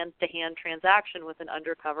in a hand-to-hand transaction with an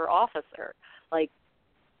undercover officer. Like,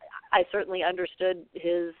 I certainly understood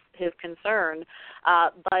his concern,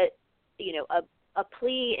 but a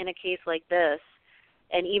plea in a case like this,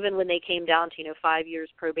 and even when they came down to 5 years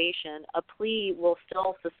probation, a plea will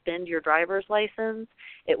still suspend your driver's license.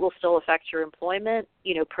 It will still affect your employment.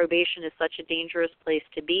 Probation is such a dangerous place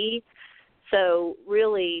to be. So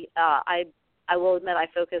really, I will admit I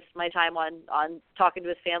focused my time on talking to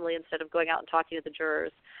his family instead of going out and talking to the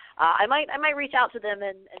jurors. I might reach out to them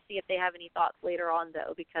and see if they have any thoughts later on,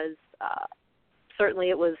 though, because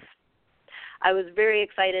certainly I was very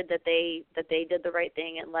excited that they did the right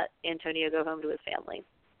thing and let Antonio go home to his family.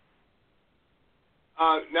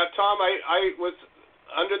 Now, Tom, I was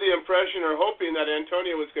under the impression or hoping that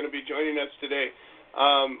Antonio was going to be joining us today.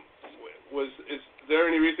 Is there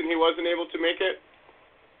any reason he wasn't able to make it?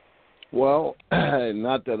 Well,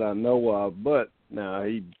 not that I know of, but now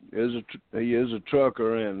he is a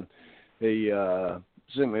trucker, and he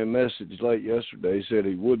sent me a message late yesterday. He said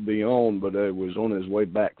he would be on, but it was on his way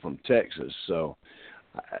back from Texas, so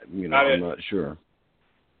I'm not sure.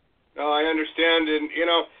 No, I understand, and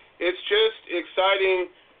it's just exciting.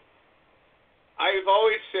 I've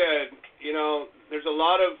always said, there's a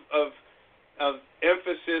lot of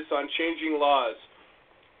emphasis on changing laws.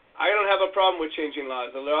 I don't have a problem with changing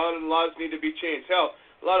laws. A lot of laws need to be changed. Hell,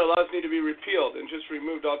 a lot of laws need to be repealed and just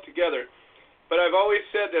removed altogether. But I've always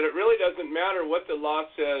said that it really doesn't matter what the law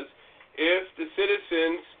says if the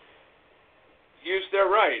citizens use their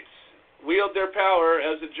rights, wield their power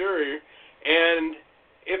as a jury, and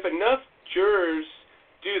if enough jurors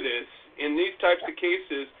do this in these types of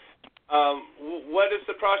cases, what does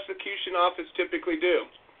the prosecution office typically do?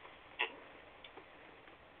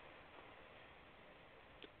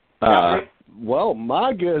 Well,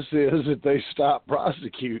 my guess is that they stop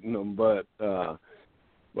prosecuting them, but I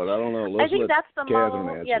don't know. I think that's the Catherine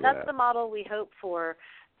model. Yeah, that's that. the model we hope for.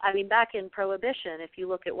 Back in Prohibition, if you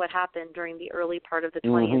look at what happened during the early part of the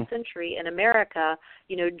 20th century in America,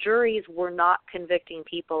 juries were not convicting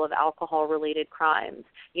people of alcohol-related crimes.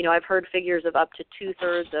 I've heard figures of up to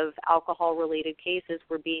 2/3 of alcohol-related cases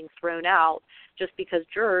were being thrown out just because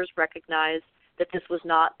jurors recognized that this was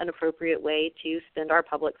not an appropriate way to spend our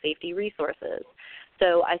public safety resources.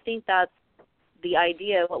 So I think that's the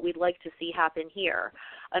idea, what we'd like to see happen here.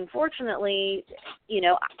 Unfortunately,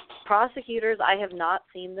 prosecutors, I have not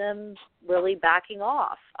seen them really backing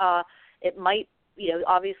off. It might,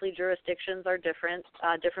 obviously jurisdictions are different.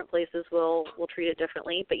 Different places will treat it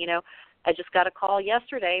differently. But, I just got a call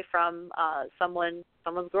yesterday from someone's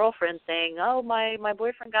girlfriend saying, oh, my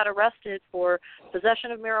boyfriend got arrested for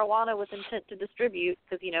possession of marijuana with intent to distribute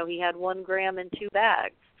because, he had 1 gram in 2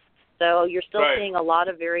 bags. So you're still seeing a lot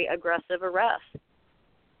of very aggressive arrests.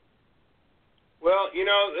 Well,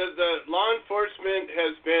 the law enforcement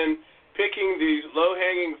has been picking these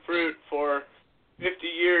low-hanging fruit for 50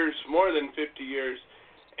 years, more than 50 years.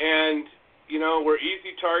 And, we're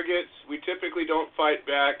easy targets. We typically don't fight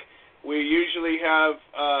back. We usually have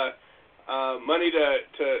money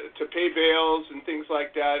to pay bails and things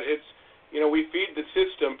like that. It's, we feed the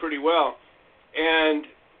system pretty well. And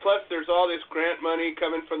plus there's all this grant money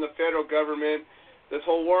coming from the federal government. This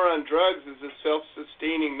whole war on drugs is a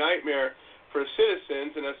self-sustaining nightmare for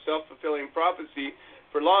citizens and a self-fulfilling prophecy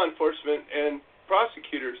for law enforcement and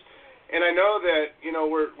prosecutors. And I know that,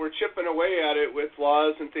 we're chipping away at it with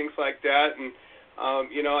laws and things like that. And,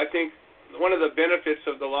 I think one of the benefits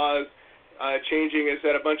of the laws changing is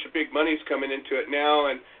that a bunch of big money's coming into it now,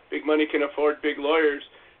 and big money can afford big lawyers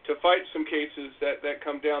to fight some cases that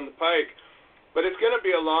come down the pike. But it's going to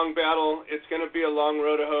be a long battle. It's going to be a long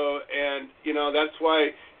road to hoe. And, that's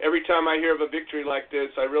why every time I hear of a victory like this,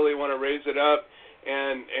 I really want to raise it up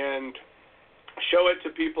and show it to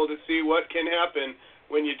people to see what can happen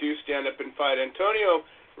when you do stand up and fight. Antonio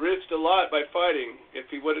risked a lot by fighting. If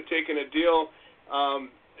he would have taken a deal,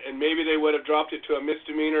 and maybe they would have dropped it to a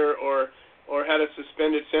misdemeanor or had a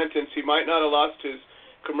suspended sentence, he might not have lost his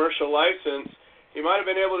commercial license. He might have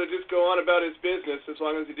been able to just go on about his business as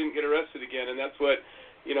long as he didn't get arrested again, and that's what,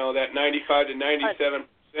 that 95 to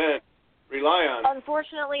 97% rely on.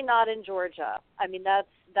 Unfortunately, not in Georgia. I mean,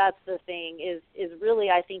 that's the thing is really,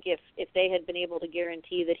 I think if they had been able to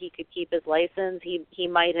guarantee that he could keep his license, he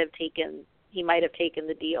might have taken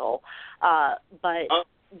the deal. But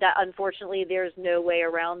that, unfortunately, there's no way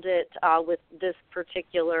around it with this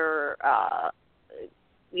particular.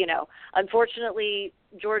 Unfortunately,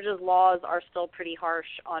 Georgia's laws are still pretty harsh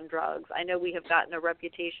on drugs. I know we have gotten a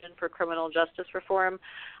reputation for criminal justice reform.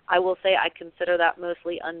 I will say I consider that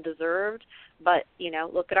mostly undeserved. But,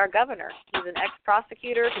 look at our governor. He's an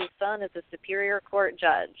ex-prosecutor whose son is a Superior Court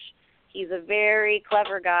judge. He's a very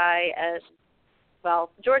clever guy.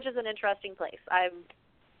 Georgia's an interesting place. I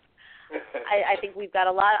think we've got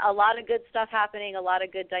a lot of good stuff happening, a lot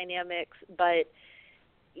of good dynamics, but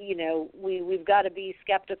we've got to be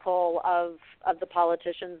skeptical of the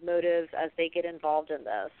politicians' motives as they get involved in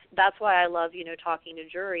this. That's why I love, talking to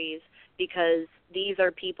juries, because these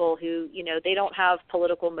are people who, they don't have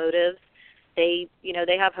political motives. They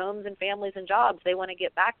have homes and families and jobs they want to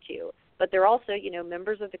get back to. But they're also,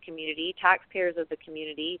 members of the community, taxpayers of the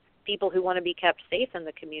community, people who want to be kept safe in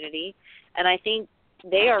the community. And I think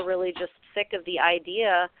they are really just sick of the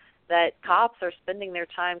idea that cops are spending their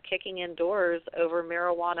time kicking in doors over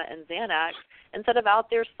marijuana and Xanax instead of out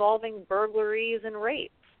there solving burglaries and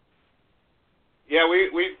rapes. Yeah,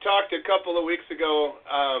 we talked a couple of weeks ago.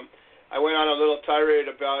 I went on a little tirade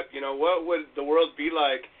about, what would the world be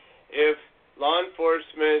like if law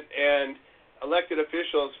enforcement and elected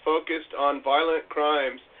officials focused on violent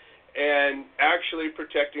crimes and actually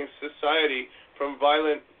protecting society from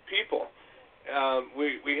violent people.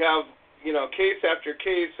 We have, case after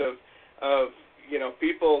case of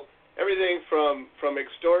people, everything from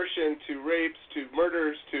extortion to rapes to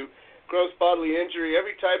murders to gross bodily injury,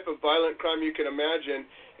 every type of violent crime you can imagine.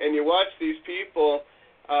 And you watch these people,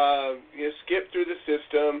 skip through the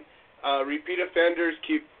system, repeat offenders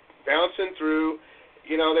keep bouncing through.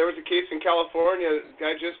 There was a case in California, the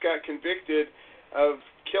guy just got convicted of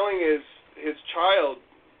killing his child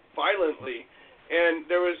violently. And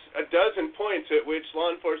there was a dozen points at which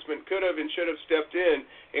law enforcement could have and should have stepped in,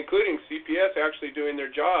 including CPS actually doing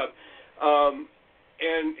their job.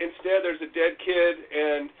 And instead there's a dead kid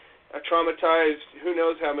and a traumatized who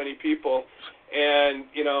knows how many people.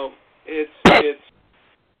 And,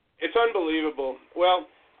 it's unbelievable. Well,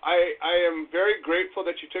 I am very grateful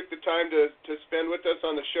that you took the time to spend with us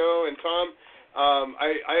on the show. And Tom,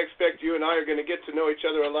 I expect you and I are going to get to know each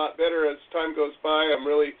other a lot better as time goes by. I'm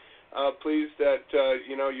really pleased that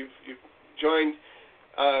you've joined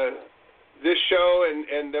this show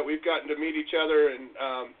and that we've gotten to meet each other. And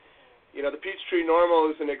the Peachtree Normal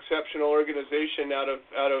is an exceptional organization out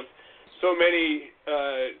of so many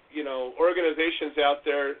organizations out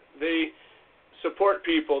there. They support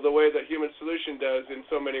people the way that Human Solution does in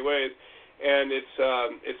so many ways, and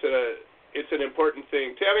it's an important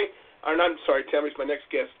thing. Tammy's my next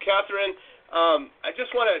guest. Catherine, I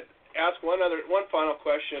just want to ask one final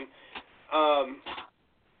question.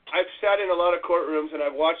 I've sat in a lot of courtrooms and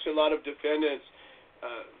I've watched a lot of defendants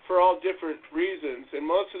for all different reasons, and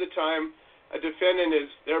most of the time a defendant is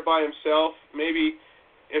there by himself. Maybe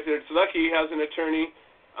if it's lucky he has an attorney,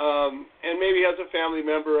 and maybe has a family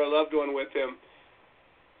member or a loved one with him.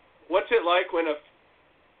 What's it like when a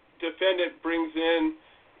defendant brings in,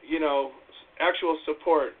 actual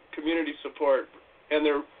support, community support, and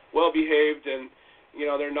they're well behaved and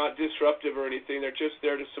they're not disruptive or anything. They're just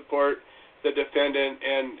there to support the defendant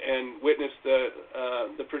and witness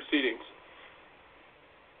the proceedings.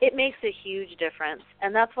 It makes a huge difference,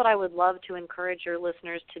 and that's what I would love to encourage your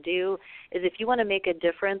listeners to do, is if you want to make a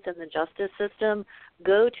difference in the justice system,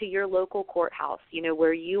 go to your local courthouse,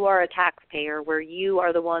 where you are a taxpayer, where you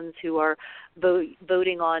are the ones who are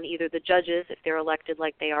voting on either the judges, if they're elected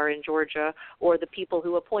like they are in Georgia, or the people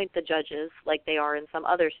who appoint the judges like they are in some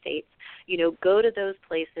other states. Go to those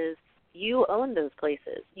places. You own those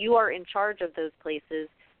places. You are in charge of those places.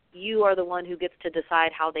 You are the one who gets to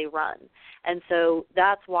decide how they run. And so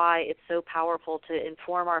that's why it's so powerful to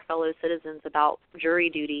inform our fellow citizens about jury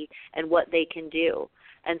duty and what they can do.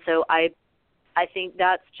 And so I think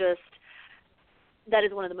that is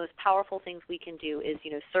one of the most powerful things we can do is,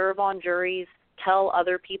 serve on juries, tell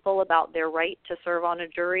other people about their right to serve on a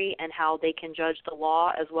jury and how they can judge the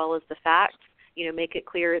law as well as the facts, make it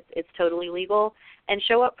clear it's totally legal, and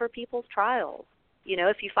show up for people's trials.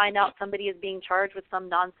 If you find out somebody is being charged with some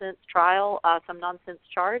nonsense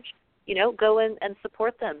charge, go in and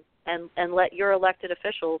support them and let your elected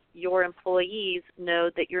officials, your employees, know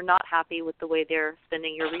that you're not happy with the way they're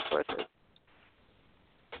spending your resources.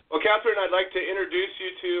 Well, Catherine, I'd like to introduce you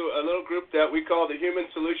to a little group that we call the Human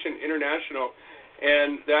Solution International,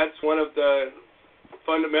 and that's one of the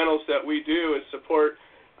fundamentals that we do is support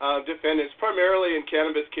defendants, primarily in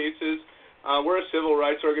cannabis cases. We're a civil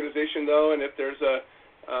rights organization, though, and if there's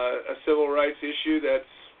a civil rights issue that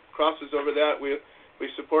crosses over that, we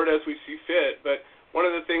support as we see fit. But one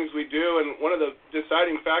of the things we do, and one of the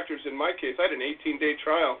deciding factors in my case, I had an 18-day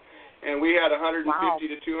trial, and we had 150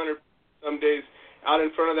 to 200 some days out in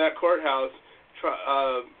front of that courthouse,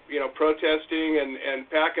 protesting and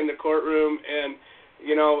packing the courtroom, and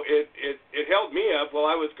it held me up while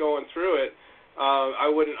I was going through it.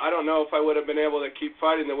 I don't know if I would have been able to keep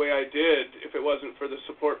fighting the way I did if it wasn't for the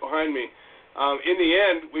support behind me. In the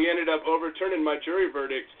end, we ended up overturning my jury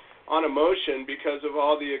verdict on a motion because of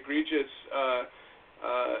all the egregious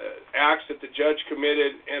acts that the judge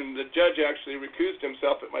committed, and the judge actually recused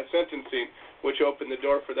himself at my sentencing, which opened the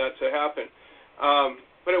door for that to happen.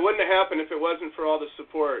 But it wouldn't have happened if it wasn't for all the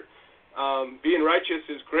support. Being righteous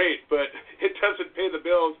is great, but it doesn't pay the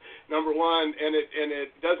bills, number one, and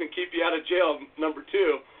it doesn't keep you out of jail, number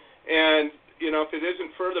two. And, if it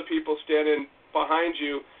isn't for the people standing behind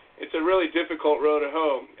you, it's a really difficult road to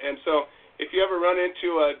hoe. And so if you ever run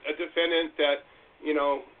into a defendant that,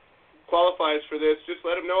 qualifies for this, just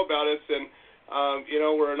let them know about us. And,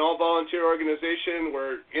 we're an all-volunteer organization.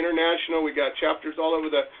 We're international. We got chapters all over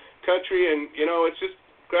the country, and, it's just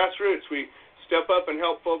grassroots. We step up and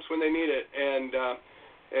help folks when they need it, and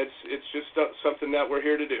it's just something that we're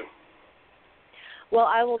here to do. Well,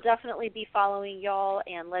 I will definitely be following y'all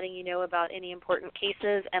and letting you know about any important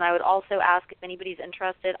cases, and I would also ask if anybody's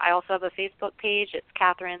interested. I also have a Facebook page. It's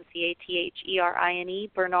Catherine, Catherine,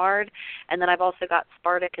 Bernard, and then I've also got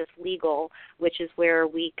Spartacus Legal, which is where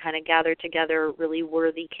we kind of gather together really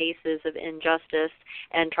worthy cases of injustice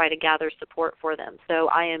and try to gather support for them. So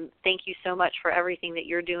thank you so much for everything that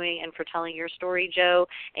you're doing and for telling your story, Joe,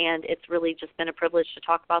 and it's really just been a privilege to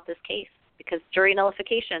talk about this case because jury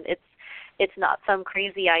nullification, it's not some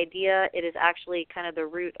crazy idea. It is actually kind of the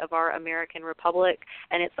root of our American republic,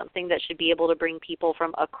 and it's something that should be able to bring people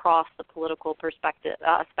from across the political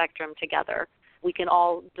spectrum together. We can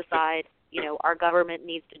all decide, our government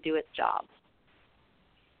needs to do its job.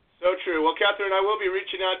 So true. Well, Catherine, I will be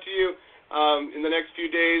reaching out to you in the next few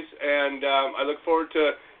days, and I look forward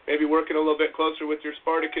to maybe working a little bit closer with your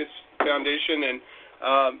Spartacus Foundation, and,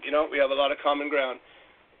 we have a lot of common ground.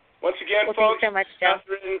 Once again, folks, thanks so much, Joe.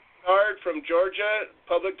 Catherine from Georgia,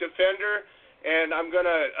 public defender, and I'm going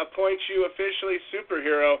to appoint you officially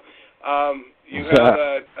superhero. You have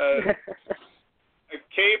a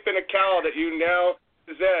cape and a cowl that you now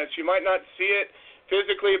possess. You might not see it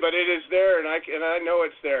physically, but it is there, and I know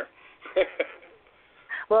it's there.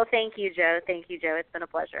 Well, thank you, Joe. Thank you, Joe. It's been a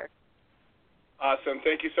pleasure. Awesome.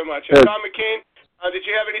 Thank you so much. And Tom McCain, did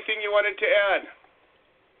you have anything you wanted to add?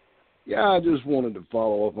 Yeah, I just wanted to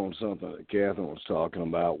follow up on something that Catherine was talking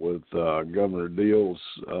about with Governor Deal's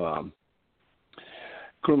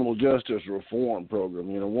criminal justice reform program.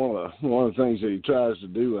 One of the things that he tries to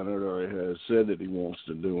do in it, or he has said that he wants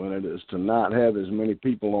to do in it, is to not have as many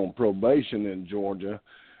people on probation in Georgia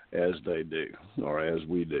as they do, or as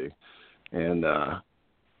we do. And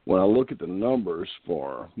when I look at the numbers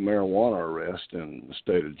for marijuana arrests in the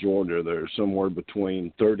state of Georgia, they're somewhere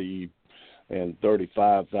between 30 and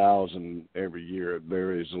 35,000 every year. It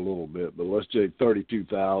varies a little bit, but let's take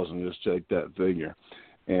 32,000, just take that figure.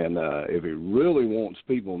 And if he really wants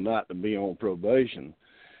people not to be on probation,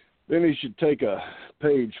 then he should take a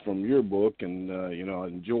page from your book and, I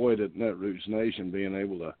enjoyed at Netroots Nation being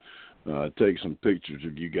able to take some pictures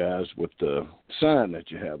of you guys with the sign that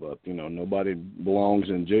you have up. Nobody belongs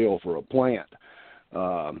in jail for a plant.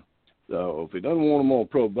 So if he doesn't want them on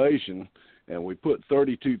probation, and we put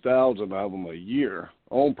 32,000 of them a year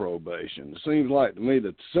on probation, it seems like to me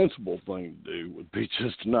that the sensible thing to do would be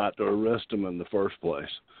just not to arrest them in the first place.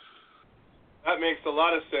 That makes a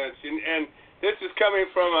lot of sense. And this is coming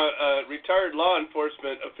from a retired law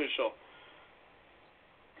enforcement official.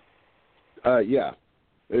 Yeah,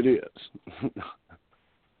 it is.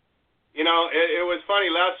 It was funny.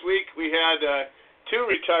 Last week we had 2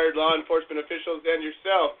 retired law enforcement officials and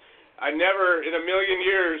yourself. I never in a million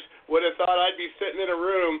years would have thought I'd be sitting in a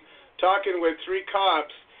room talking with 3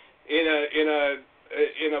 cops in a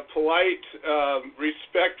polite,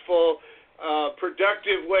 respectful,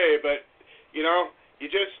 productive way. But you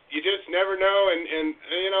just never know, and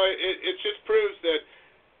it just proves that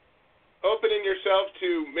opening yourself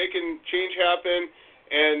to making change happen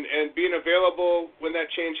and being available when that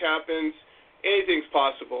change happens, anything's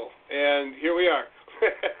possible. And here we are.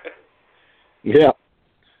 Yeah.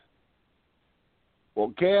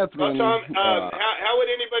 Well, Catherine. Well, Tom, how would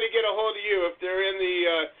anybody get a hold of you if they're in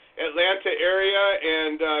the Atlanta area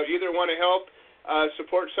and either want to help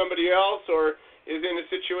support somebody else or is in a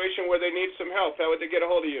situation where they need some help? How would they get a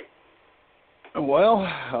hold of you? Well,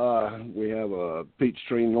 we have a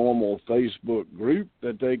Peachtree Normal Facebook group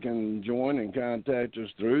that they can join and contact us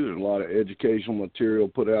through. There's a lot of educational material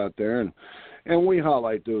put out there, and we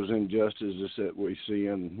highlight those injustices that we see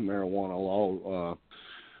in marijuana law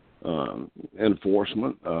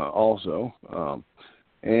enforcement also.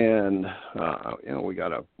 And we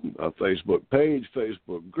got a Facebook page,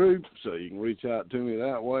 Facebook group, so you can reach out to me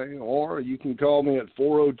that way, or you can call me at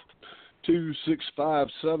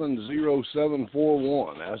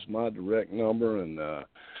 402-657-0741. That's my direct number, and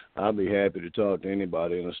I'd be happy to talk to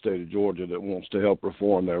anybody in the state of Georgia that wants to help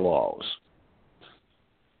reform their laws.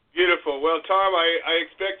 Beautiful. Well, Tom, I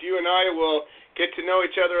expect you and I will get to know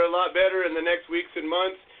each other a lot better in the next weeks and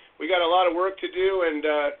months. We got a lot of work to do, and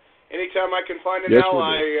anytime I can find an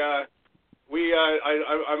ally,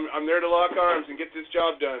 I'm there to lock arms and get this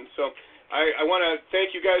job done. So I want to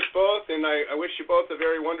thank you guys both, and I wish you both a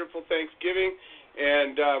very wonderful Thanksgiving,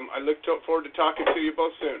 and I look forward to talking to you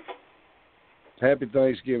both soon. Happy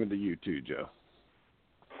Thanksgiving to you too, Joe.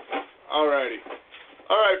 All righty.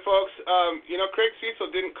 All right, folks. Craig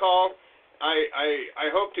Cecil didn't call.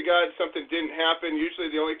 I hope to God something didn't happen.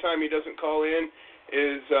 Usually the only time he doesn't call in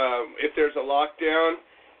is if there's a lockdown.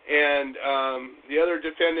 And the other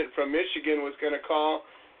defendant from Michigan was going to call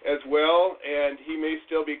as well, and he may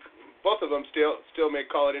still be, both of them still may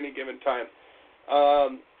call at any given time.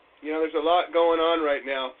 There's a lot going on right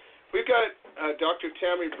now. We've got Dr.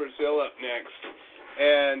 Tammy Brazil up next,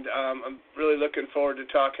 and I'm really looking forward to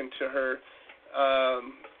talking to her.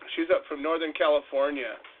 She's up from Northern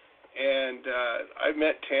California, and I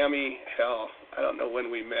met Tammy, I don't know when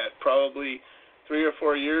we met, probably 3 or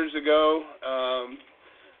 4 years ago,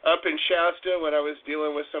 up in Shasta when I was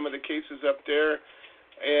dealing with some of the cases up there.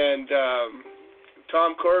 And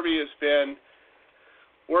Tom Corby has been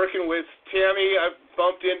working with Tammy. I've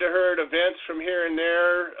bumped into her at events from here and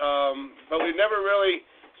there, but we've never really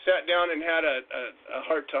sat down and had a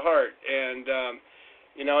heart-to-heart. And,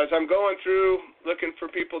 as I'm going through looking for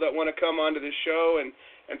people that want to come onto the show and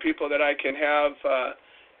people that I can have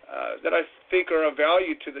that I think are of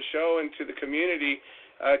value to the show and to the community,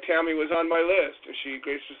 Tammy was on my list, and she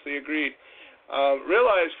graciously agreed.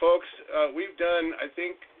 Realize, folks, we've done, I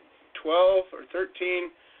think, 12 or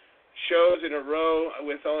 13 shows in a row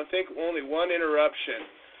with, I think, only one interruption.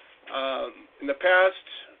 In the past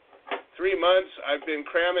 3 months, I've been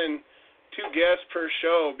cramming 2 guests per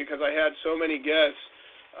show because I had so many guests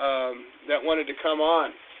that wanted to come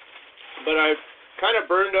on. But I've kind of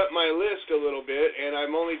burned up my list a little bit, and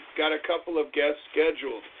I've only got a couple of guests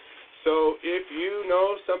scheduled. So if you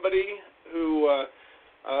know somebody who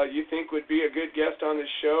you think would be a good guest on this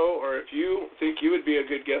show, or if you think you would be a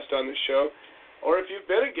good guest on this show, or if you've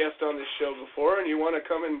been a guest on this show before and you want to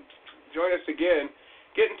come and join us again,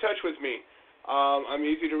 get in touch with me. I'm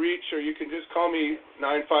easy to reach, or you can just call me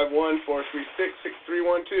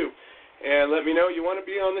 951-436-6312 and let me know you want to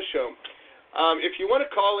be on the show. If you want to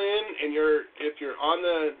call in and if you're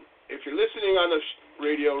listening on the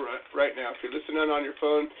radio right now, if you're listening on your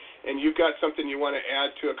phone and you've got something you want to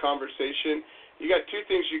add to a conversation, you got 2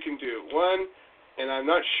 things you can do. One, and I'm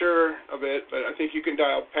not sure of it, but I think you can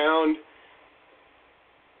dial pound.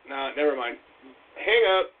 Never mind. Hang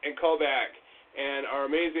up and call back. And our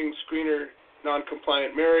amazing screener,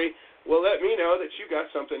 non-compliant Mary, will let me know that you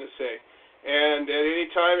got something to say. And at any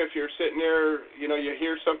time, if you're sitting there, you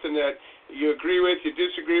hear something that you agree with, you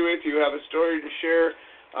disagree with, you have a story to share,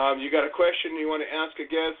 you got a question you want to ask a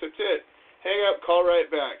guest, that's it. Hang up, call right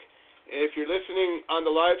back. If you're listening on the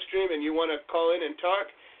live stream and you want to call in and talk,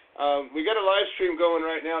 we got a live stream going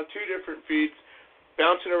right now, 2 different feeds,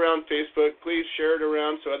 bouncing around Facebook. Please share it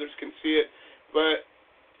around so others can see it. But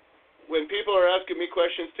when people are asking me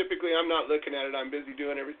questions, typically I'm not looking at it. I'm busy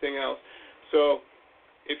doing everything else. So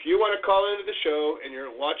if you want to call into the show and you're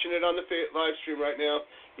watching it on the live stream right now,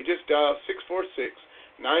 you just dial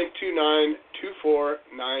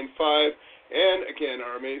 646-929-2495. And again,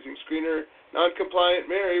 our amazing screener, Non-Compliant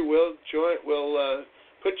Mary, will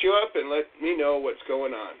put you up and let me know what's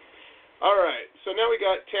going on. All right, so now we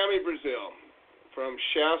got Tammy Brazil from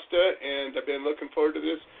Shasta, and I've been looking forward to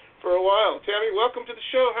this for a while. Tammy, welcome to the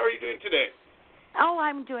show. How are you doing today? Oh,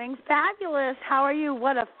 I'm doing fabulous. How are you?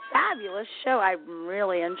 What a fabulous show. I'm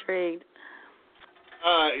really intrigued.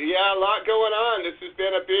 Yeah, a lot going on. This has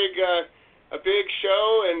been a big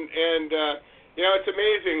show, and it's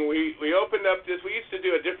amazing. We opened up this. We used to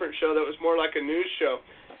do a different show that was more like a news show,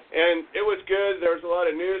 and it was good. There was a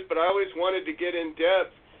lot of news, but I always wanted to get in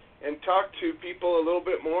depth and talk to people a little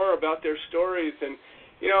bit more about their stories. And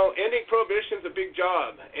ending prohibition is a big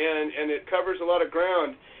job, and it covers a lot of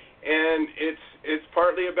ground. And it's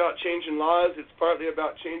partly about changing laws. It's partly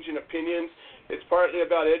about changing opinions. It's partly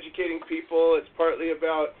about educating people. It's partly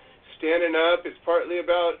about standing up. It's partly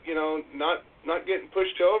about not getting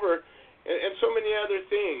pushed over, and so many other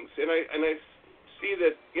things. And I see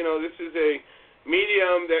that this is a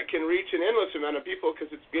medium that can reach an endless amount of people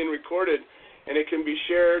because it's being recorded and it can be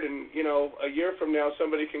shared. And a year from now,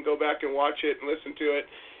 somebody can go back and watch it and listen to it.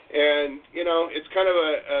 And it's kind of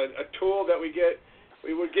a tool that we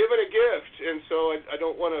were given a gift, and so I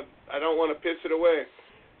don't want to piss it away.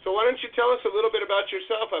 So why don't you tell us a little bit about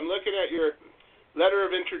yourself? I'm looking at your letter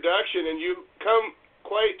of introduction, and you come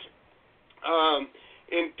quite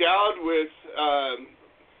endowed with.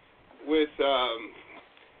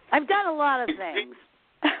 I've done a lot of things.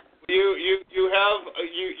 You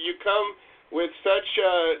come with such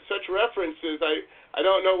references. I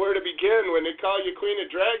don't know where to begin. When they call you Queen of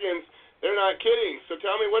Dragons, they're not kidding. So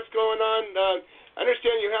tell me what's going on. I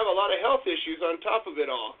understand you have a lot of health issues on top of it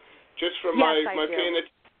all, just from my paying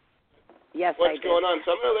attention. Yes, what's going on.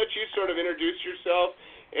 So I'm going to let you sort of introduce yourself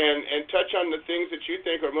and touch on the things that you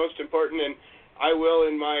think are most important, and I will,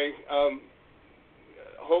 in my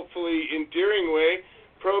hopefully endearing way,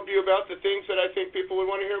 probe you about the things that I think people would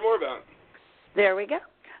want to hear more about. There we go.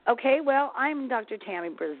 Okay, well, I'm Dr. Tammy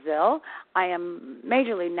Brazil. I am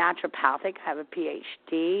majorly naturopathic. I have a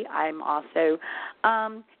PhD. I'm also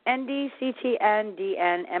ND, CTN,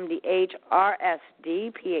 DN, MDH,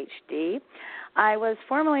 RSD, PhD. I was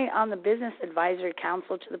formerly on the Business Advisory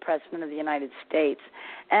Council to the President of the United States,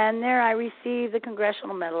 and there I received the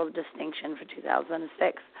Congressional Medal of Distinction for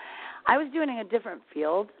 2006. I was doing a different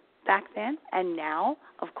field back then, and now,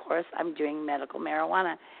 of course, I'm doing medical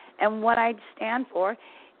marijuana. And what I stand for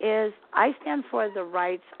is I stand for the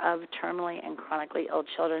rights of terminally and chronically ill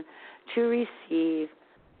children to receive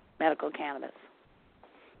medical cannabis.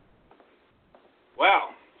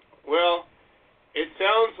 Wow. Well, it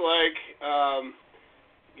sounds like,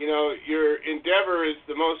 your endeavor is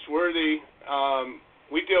the most worthy.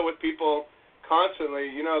 We deal with people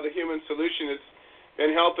constantly. The Human Solution has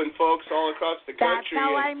been helping folks all across the country. That's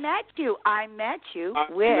how I met you. I met you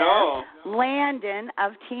with Landon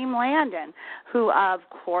of Team Landon, who, of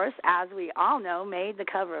course, as we all know, made the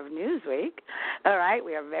cover of Newsweek. All right,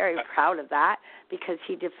 we are very proud of that because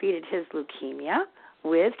he defeated his leukemia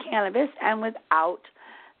with cannabis and without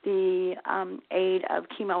the aid of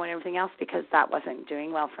chemo and everything else because that wasn't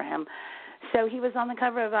doing well for him. So he was on the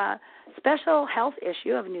cover of a special health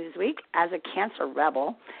issue of Newsweek as a cancer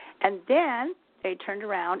rebel, and then they turned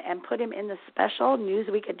around and put him in the special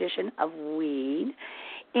Newsweek edition of Weed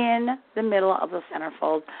in the middle of the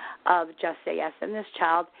centerfold of Just Say Yes. And this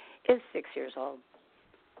child is 6 years old.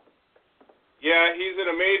 Yeah, he's an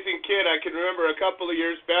amazing kid. I can remember a couple of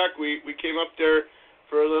years back we came up there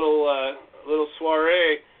for a little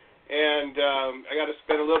soiree, and I got to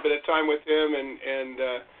spend a little bit of time with him and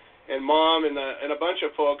Mom and a bunch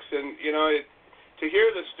of folks. And, to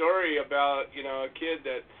hear the story about, a kid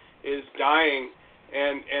that is dying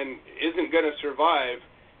and isn't going to survive,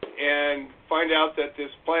 and find out that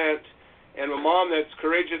this plant and a mom that's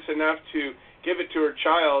courageous enough to give it to her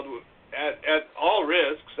child at all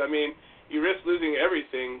risks. I mean, you risk losing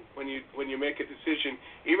everything when you make a decision,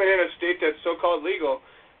 even in a state that's so-called legal.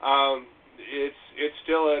 it's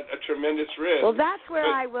still a tremendous risk. Well, that's where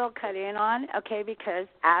I will cut in on, okay, because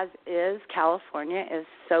as is, California is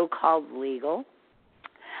so-called legal.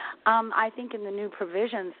 I think in the new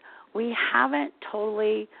provisions, we haven't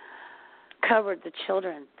totally covered the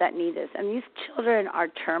children that need this. And these children are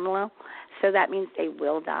terminal, so that means they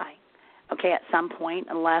will die, okay, at some point,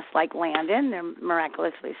 unless, like Landon, they're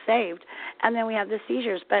miraculously saved. And then we have the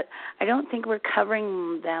seizures. But I don't think we're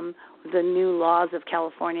covering them with the new laws of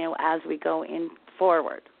California as we go in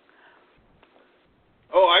forward.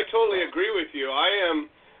 Oh, I totally agree with you. I am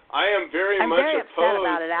very much opposed. I'm very upset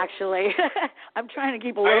about it, actually. I'm trying to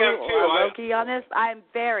keep a little low-key on this. I'm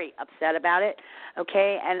very upset about it,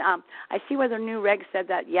 okay? And I see where the new regs said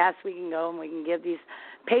that, yes, we can go and we can give these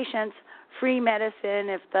patients free medicine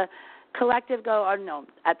if the collective go, or no,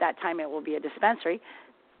 at that time it will be a dispensary,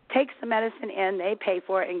 takes the medicine in, they pay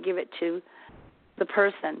for it and give it to the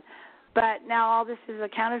person. But now all this is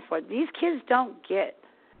accounted for. These kids don't get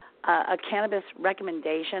a cannabis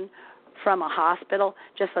recommendation from a hospital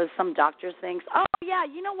just as some doctors think, oh, yeah,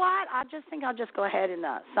 you know what, I just think I'll just go ahead and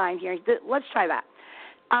sign here. Let's try that.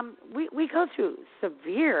 We go through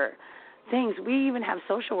severe things. We even have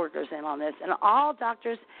social workers in on this, and all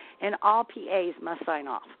doctors and all PAs must sign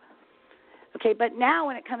off. Okay, but now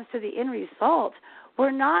when it comes to the end result,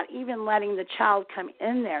 we're not even letting the child come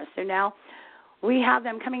in there. So now we have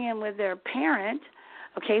them coming in with their parent,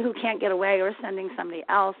 okay, who can't get away or sending somebody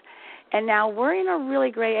else. And now we're in a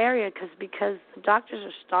really gray area because the doctors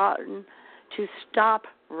are starting to stop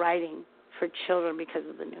writing for children because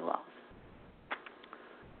of the new laws.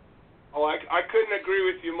 Oh, I couldn't agree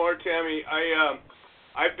with you more, Tammy.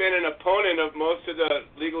 I've been an opponent of most of the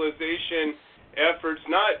legalization efforts.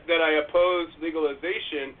 Not that I oppose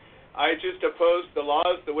legalization. I just oppose the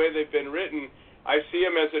laws the way they've been written. I see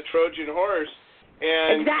them as a Trojan horse.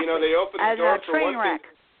 And, exactly. You know, they open the door for one wreck.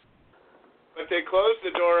 thing. But they close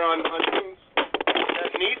the door on things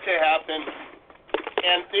that need to happen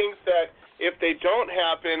and things that, if they don't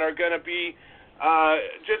happen, are going to be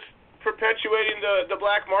just perpetuating the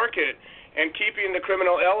black market and keeping the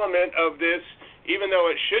criminal element of this, even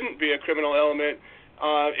though it shouldn't be a criminal element,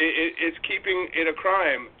 it's keeping it a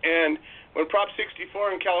crime. And when Prop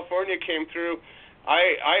 64 in California came through,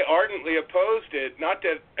 I ardently opposed it. Not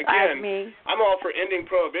that, again, I'm all for ending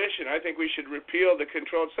prohibition. I think we should repeal the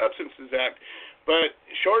Controlled Substances Act. But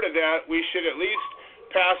short of that, we should at least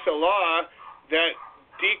pass a law that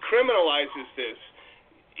decriminalizes this.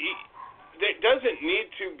 It doesn't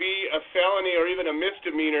need to be a felony or even a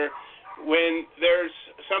misdemeanor when there's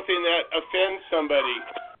something that offends somebody.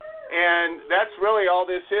 And that's really all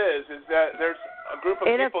this is that there's a group of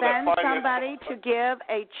people that find it offends somebody to give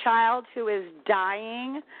a child who is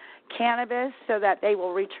dying cannabis so that they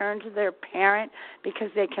will return to their parent because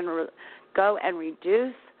they can go and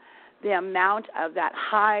reduce the amount of that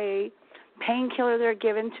high painkiller they're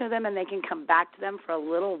given to them, and they can come back to them for a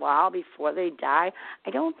little while before they die. I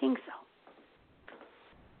don't think so.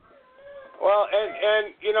 Well,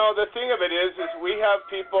 and you know, the thing of it is we have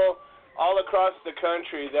people all across the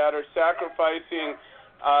country that are sacrificing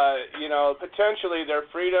potentially their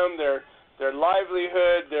freedom, their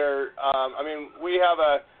livelihood, we have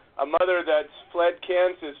a mother that's fled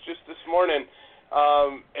Kansas just this morning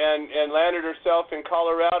and landed herself in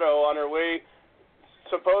Colorado on her way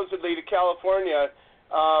supposedly to California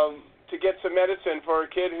to get some medicine for a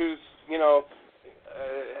kid who's,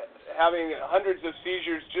 having hundreds of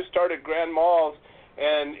seizures, just started grand mals,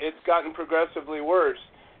 and it's gotten progressively worse.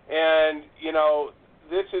 And,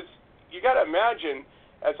 this is, you got to imagine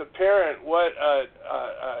as a parent what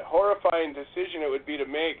a horrifying decision it would be to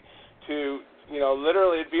make to,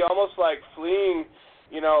 literally it'd be almost like fleeing,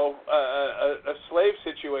 a slave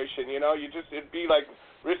situation, it'd be like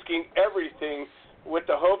risking everything with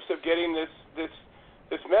the hopes of getting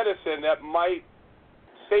this medicine that might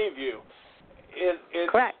save you.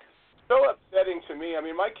 It's correct. So upsetting to me. I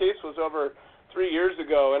mean, my case was over 3 years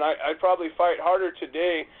ago, and I probably fight harder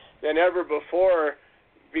today than ever before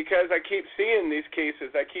because I keep seeing these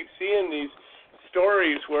cases. I keep seeing these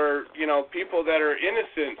stories where, people that are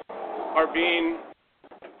innocent are being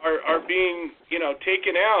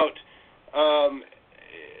taken out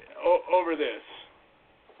over this.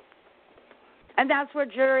 And that's where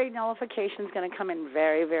jury nullification is going to come in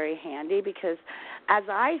very, very handy because, as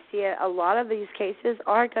I see it, a lot of these cases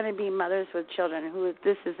are going to be mothers with children who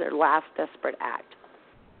this is their last desperate act.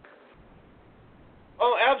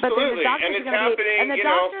 Oh, absolutely. And it's happening, and the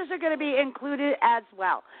doctors are going to be included as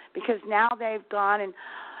well because now they've gone and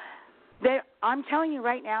I'm telling you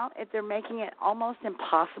right now, if they're making it almost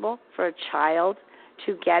impossible for a child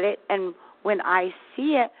to get it, and when I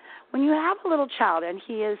see it, when you have a little child and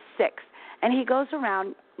he is 6 and he goes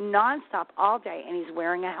around nonstop all day and he's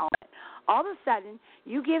wearing a helmet, all of a sudden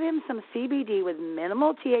you give him some CBD with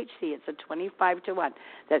minimal THC. It's a 25-to-1.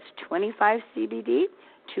 That's 25 CBD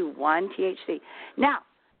to 1 THC. Now,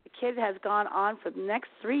 the kid has gone on for the next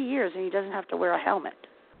 3 years and he doesn't have to wear a helmet.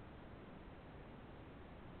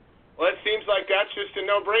 Well, it seems like that's just a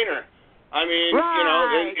no-brainer. I mean,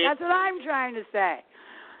 right. That's what I'm trying to say.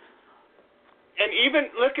 And even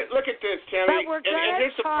look at this, Tammy. But we're going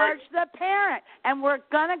to charge the parent, and we're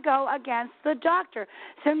going to go against the doctor.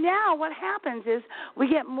 So now what happens is we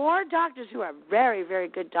get more doctors who are very, very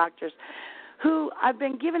good doctors who have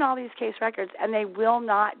been given all these case records, and they will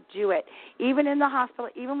not do it, even in the hospital,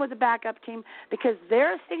 even with the backup team, because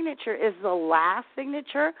their signature is the last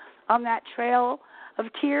signature on that trail of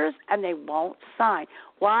tears, and they won't sign.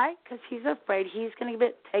 Why? Because he's afraid he's going to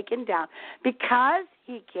get taken down because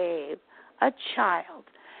he gave a child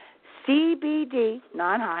CBD,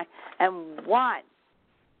 non-high, and one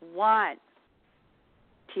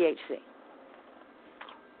THC.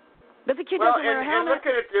 But the kid doesn't wear a helmet. And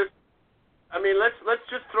looking at this, I mean, let's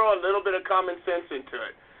just throw a little bit of common sense into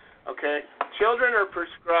it, okay? Children are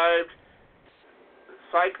prescribed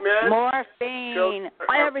psych meds. Morphine,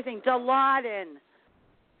 everything, Dilaudid.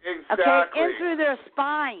 Exactly. Okay, in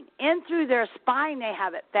through their spine they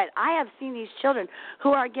have it fed. I have seen these children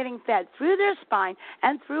who are getting fed through their spine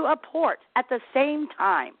and through a port at the same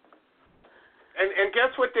time. And guess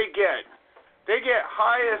what they get? They get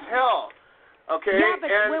high as hell. Okay? Yeah, but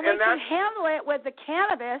when we can handle it with the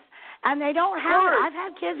cannabis and they don't have it. I've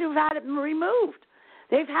had kids who've had it removed.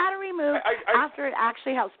 They've had it removed after it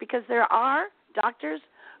actually helps because there are doctors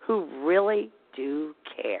who really do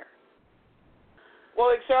care.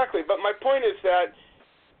 Well, exactly. But my point is that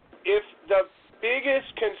if the biggest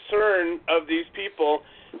concern of these people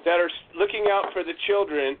that are looking out for the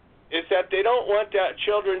children is that they don't want that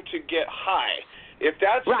children to get high, if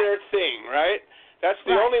that's their thing, right? That's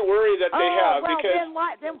the only worry that they have. Well,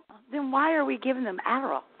 because then why are we giving them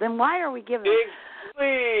Adderall? Then why are we giving them...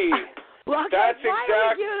 Exactly. Well, okay, that's why exactly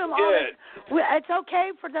are we giving them all this? It's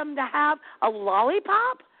okay for them to have a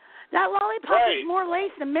lollipop? That lollipop is more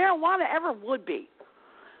laced than marijuana ever would be.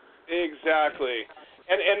 Exactly,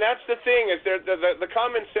 and that's the thing is the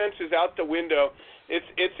common sense is out the window.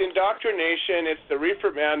 It's indoctrination. It's the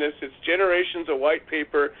reefer madness. It's generations of white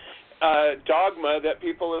paper dogma that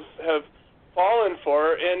people have fallen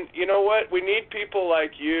for. And you know what? We need people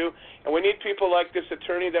like you, and we need people like this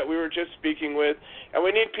attorney that we were just speaking with, and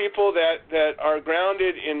we need people that are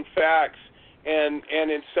grounded in facts and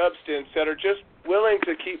in substance, that are just willing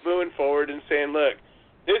to keep moving forward and saying, look,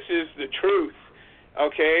 this is the truth.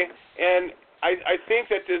 Okay, and I think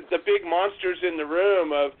that the big monsters in the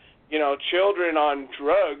room of, children on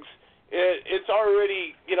drugs, it's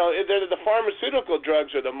already, the pharmaceutical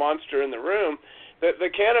drugs are the monster in the room. The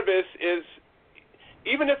cannabis is,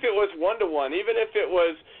 even if it was 1-to-1, even if it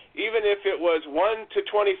was 1 to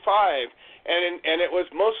 25, and it was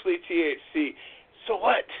mostly THC, so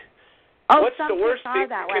what? What's the worst thing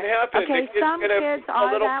that can happen? Okay, some kids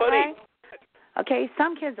are that funny. way. Okay,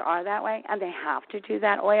 some kids are that way, and they have to do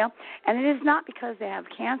that oil. And it is not because they have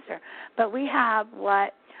cancer, but we have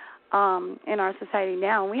what in our society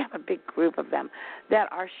now, and we have a big group of them, that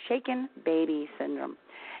are shaken baby syndrome.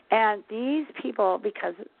 And these people,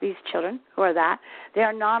 because these children who are that, they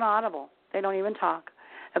are non-audible. They don't even talk.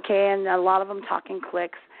 Okay, and a lot of them talk in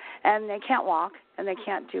clicks, and they can't walk, and they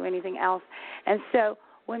can't do anything else. And so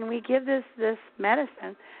when we give this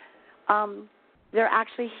medicine, they're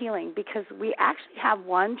actually healing, because we actually have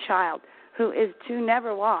one child who is to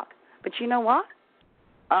never walk. But you know what?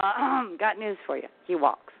 Got news for you. He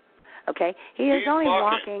walks. Okay? He's only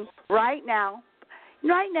walking right now.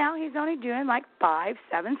 Right now, he's only doing like 5-7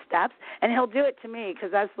 steps, and he'll do it to me because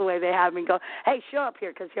that's the way they have me go, hey, show up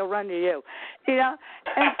here, because he'll run to you.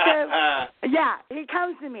 And so, yeah, he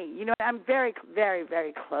comes to me. I'm very, very,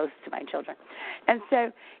 very close to my children. And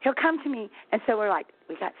so he'll come to me, and so we're like,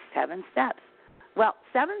 we got 7 steps. Well,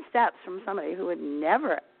 7 steps from somebody who would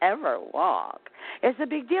never, ever walk is a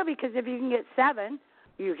big deal, because if you can get 7,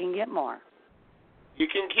 you can get more. You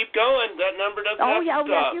can keep going. That number doesn't have to stop.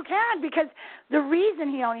 Yes, you can, because the reason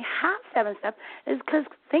he only has 7 steps is because,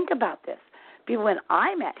 think about this. When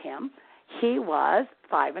I met him, he was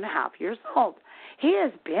 5.5 years old. He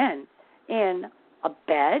has been in a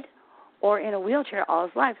bed or in a wheelchair all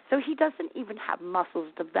his life, so he doesn't even have muscles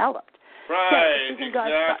developed. Right, so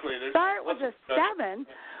exactly. Start with a 7,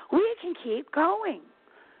 we can keep going.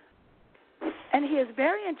 And he is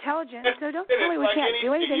very intelligent, so don't tell me we can't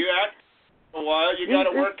do anything. You act a while, you got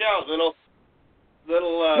to work out, little.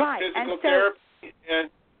 physical therapy, and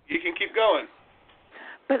you can keep going.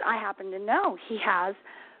 But I happen to know he has,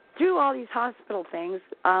 through all these hospital things,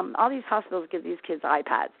 all these hospitals give these kids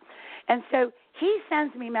iPads. And so he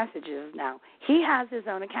sends me messages now. He has his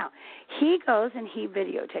own account. He goes and he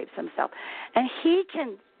videotapes himself. And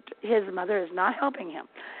his mother is not helping him.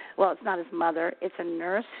 Well, it's not his mother. It's a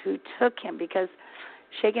nurse who took him because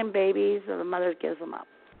shaken babies, the mother gives them up.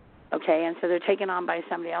 Okay, and so they're taken on by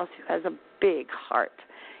somebody else who has a big heart.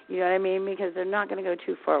 You know what I mean? Because they're not going to go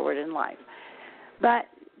too forward in life. But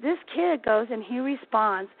this kid goes and he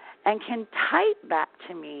responds and can type back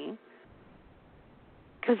to me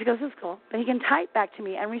because he goes to school, but he can type back to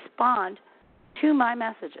me and respond to my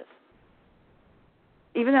messages,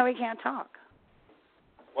 even though he can't talk.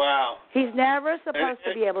 Wow. He's never supposed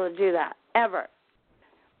to be able to do that, ever.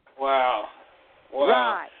 Wow.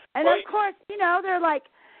 Right. And, of course, they're like,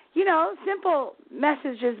 simple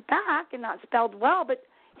messages back and not spelled well, but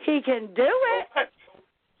he can do it.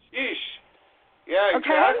 Sheesh. Yeah,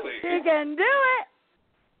 exactly. Okay? He can do it.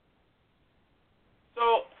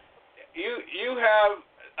 So you have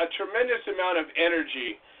a tremendous amount of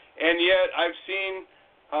energy, and yet I've seen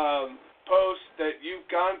posts that you've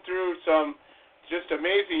gone through some just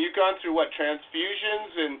amazing. You've gone through,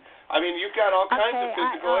 transfusions, and, you've got all kinds of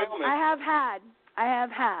physical ailments. I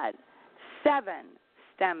have had 7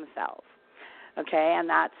 stem cells, okay, and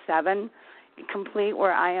that's 7 complete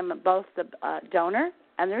where I am both the donor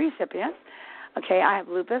and the recipient. Okay, I have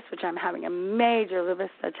lupus, which I'm having a major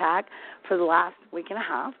lupus attack for the last week and a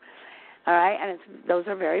half. All right, and those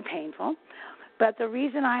are very painful. But the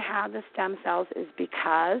reason I have the stem cells is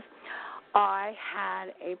because I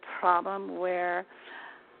had a problem where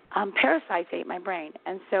parasites ate my brain,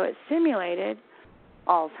 and so it simulated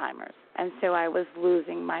Alzheimer's, and so I was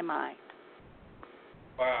losing my mind.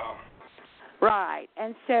 Wow. Right,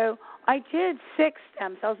 and so I did 6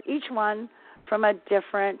 stem cells, each one from a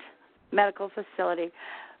different medical facility.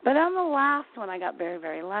 But on the last one, I got very,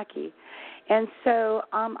 very lucky. And so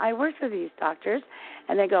I worked with these doctors,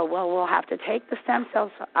 and they go, well, we'll have to take the stem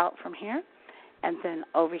cells out from here, and then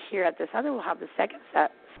over here at this other, we'll have the second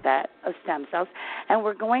set of stem cells, and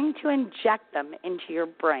we're going to inject them into your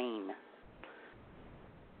brain.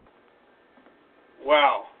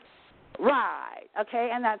 Wow. Right. Okay,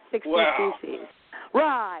 and that's 60 wow. cc's.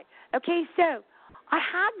 Right. Okay, so I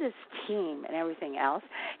had this team and everything else,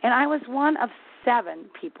 and I was one of 7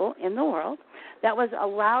 people in the world that was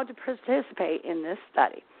allowed to participate in this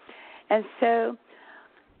study. And so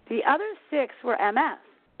the other 6 were MS,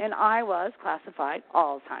 and I was classified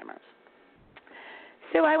Alzheimer's.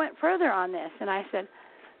 So I went further on this, and I said,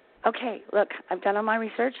 okay, look, I've done all my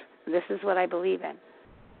research. This is what I believe in.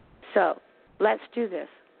 So let's do this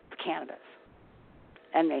with cannabis.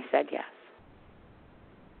 And they said yes.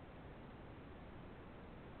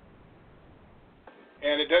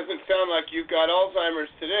 And it doesn't sound like you've got Alzheimer's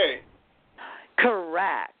today.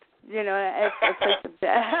 Correct. It's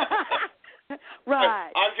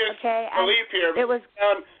right. I'm just okay. belief here.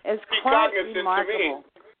 It's quite remarkable.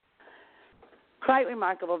 Quite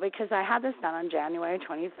remarkable because I had this done on January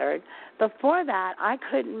 23rd. Before that, I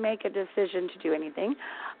couldn't make a decision to do anything.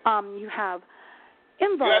 You have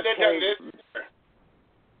involuntary. You had that done this year.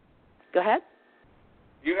 Go ahead.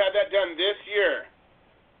 You had that done this year.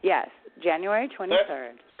 Yes, January 23rd. That's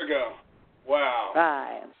a year ago.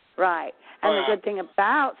 Wow. Right. And wow. the good thing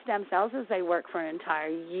about stem cells is they work for an entire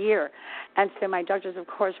year. And so my doctors, of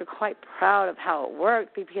course, are quite proud of how it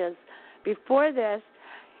worked because before this,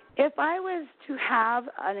 if I was to have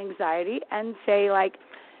an anxiety and say, like,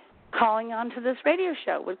 calling onto this radio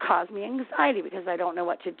show would cause me anxiety because I don't know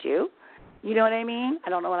what to do. You know what I mean? I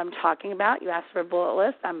don't know what I'm talking about. You asked for a bullet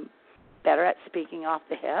list. I'm better at speaking off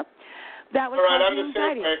the hip. That would cause me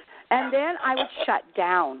anxiety. And then I would shut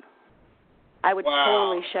down. I would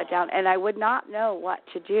totally shut down, and I would not know what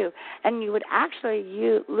to do. And you would actually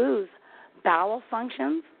lose bowel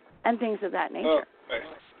functions and things of that nature.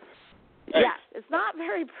 Yes, it's not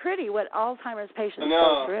very pretty what Alzheimer's patients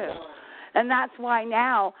go through. And that's why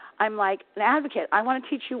now I'm like an advocate. I want to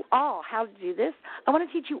teach you all how to do this. I want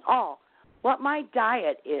to teach you all what my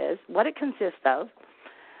diet is, what it consists of,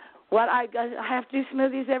 what I have to do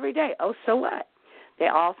smoothies every day. Oh, so what? They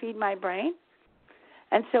all feed my brain.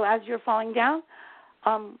 And so as you're falling down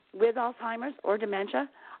with Alzheimer's or dementia,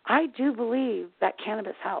 I do believe that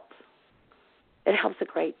cannabis helps. It helps a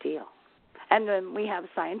great deal. And then we have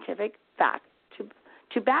scientific fact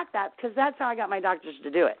to back that because that's how I got my doctors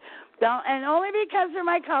to do it. And only because they're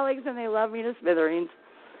my colleagues and they love me to smithereens.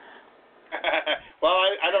 Well,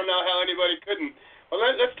 I don't know how anybody couldn't. Well,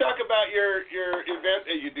 let's talk about your event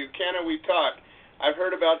that you do, Canna We Talk. I've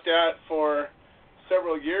heard about that for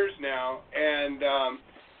several years now, and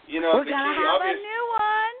we're gonna have a new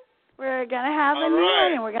one. We're gonna have a new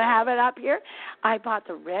one, and we're gonna have it up here. I bought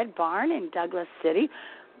the Red Barn in Douglas City,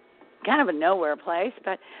 kind of a nowhere place,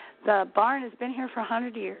 but the barn has been here for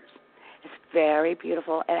 100 years. It's very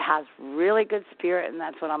beautiful. It has really good spirit, and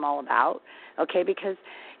that's what I'm all about. Okay, because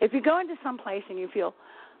if you go into some place and you feel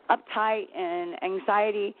uptight and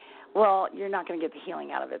anxiety, well, you're not going to get the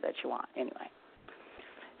healing out of it that you want anyway.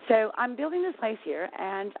 So I'm building this place here,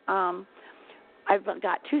 and I've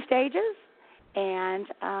got 2 stages, and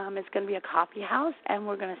it's going to be a coffee house, and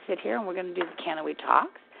we're going to sit here, and we're going to do the Can We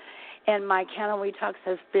Talks. And my Can We Talks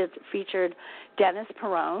has featured Dennis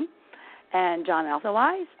Perrone and John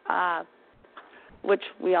Elthawise, which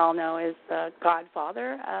we all know is the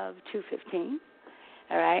godfather of 215.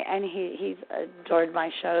 All right, and he's adored my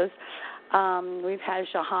shows. We've had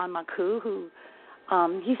Shahan Maku, who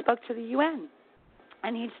he spoke to the UN,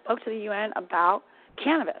 and he spoke to the UN about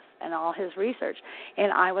cannabis and all his research.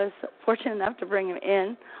 And I was fortunate enough to bring him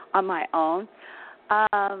in on my own.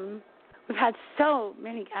 We've had so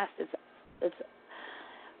many guests.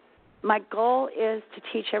 My goal is to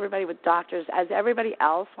teach everybody with doctors, as everybody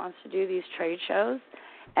else wants to do these trade shows,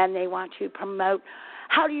 and they want to promote,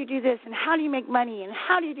 how do you do this, and how do you make money, and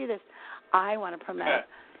how do you do this? I want to promote.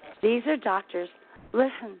 These are doctors.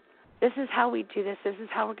 Listen, this is how we do this. This is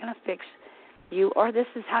how we're going to fix you, or this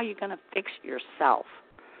is how you're going to fix yourself.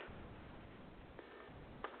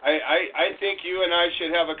 I think you and I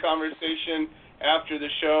should have a conversation after the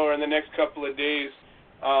show or in the next couple of days.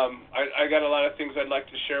 I got a lot of things I'd like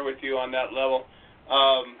to share with you on that level,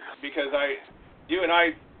 because you and I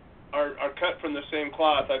are cut from the same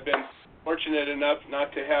cloth. I've been fortunate enough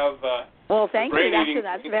not to have well, thank you.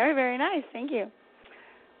 That's very, very nice. Thank you.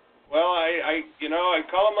 Well, I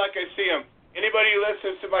call them like I see them. Anybody who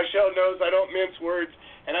listens to my show knows I don't mince words,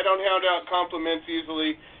 and I don't hand out compliments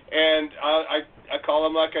easily, and I call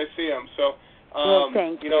them like I see them. So,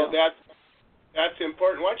 thank you. That's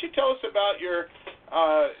important. Why don't you tell us about your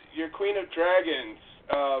Queen of Dragons?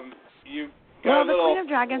 The Queen of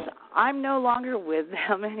Dragons, I'm no longer with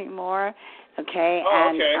them anymore. Okay.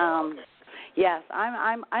 Okay. Yes,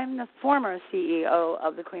 I'm the former CEO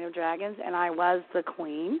of the Queen of Dragons, and I was the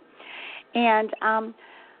queen. And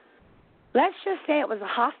let's just say it was a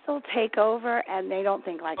hostile takeover, and they don't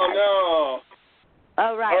think like I do. No.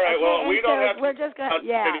 Oh, right. All right, okay. well, we don't have we're just gonna,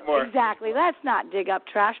 anymore. Exactly. Let's not dig up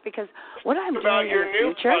trash, because what I'm about doing your in the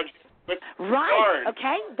new future. project. Right.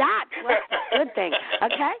 Okay. That's a good thing.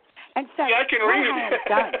 Okay. And so I can what read. I have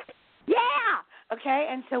done. Yeah. Okay.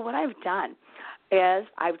 And so what I've done is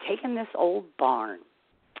I've taken this old barn,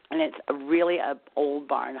 and it's really an old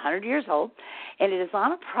barn, 100 years old, and it is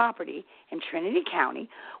on a property in Trinity County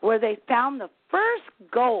where they found the first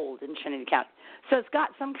gold in Trinity County. So it's got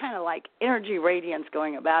some kind of like energy radiance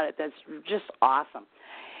going about it that's just awesome.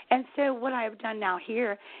 And so what I've done now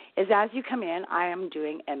here is, as you come in, I am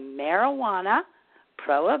doing a marijuana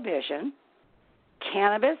prohibition,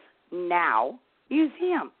 cannabis now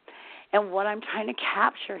museum. And what I'm trying to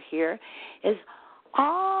capture here is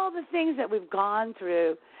all the things that we've gone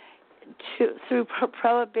through through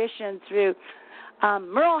prohibition, through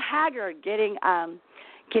Merle Haggard getting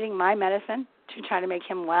my medicine to try to make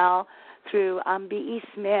him well, through B.E.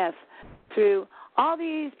 Smith, through all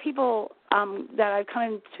these people that I've come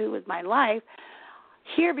into with my life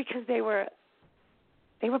here, because they were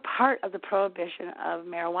part of the prohibition of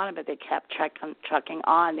marijuana, but they kept trucking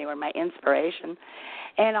on. They were my inspiration.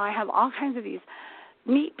 And I have all kinds of these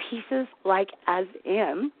neat pieces, like as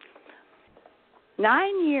in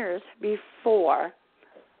 9 years before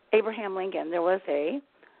Abraham Lincoln, there was a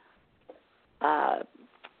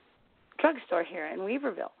drugstore here in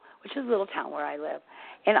Weaverville, which is a little town where I live.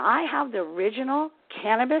 And I have the original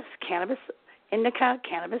cannabis indica,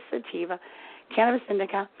 cannabis sativa, cannabis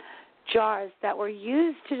indica jars that were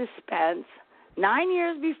used to dispense 9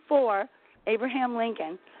 years before Abraham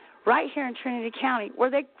Lincoln, right here in Trinity County, where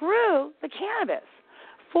they grew the cannabis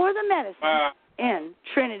for the medicine in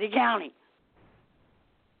Trinity County.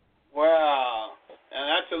 Wow. And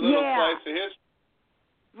that's a little slice of history.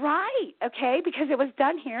 Right, okay, because it was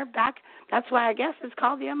done here back, that's why I guess it's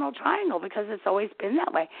called the Emerald Triangle, because it's always been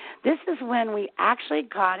that way. This is when we actually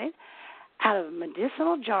got it out of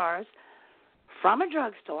medicinal jars from a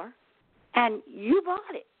drugstore, and you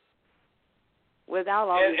bought it without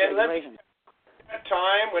all these regulations. At that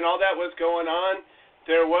time, when all that was going on,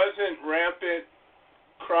 there wasn't rampant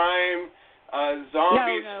crime,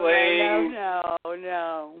 zombie slaying. No.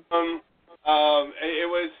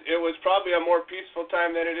 It was probably a more peaceful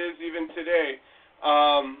time than it is even today.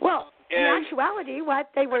 In actuality, what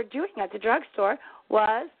they were doing at the drugstore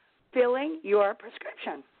was filling your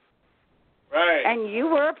prescription. Right. And you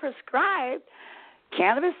were prescribed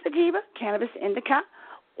cannabis sativa, cannabis indica,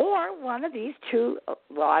 or one of these two.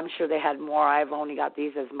 Well, I'm sure they had more. I've only got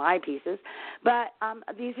these as my pieces. But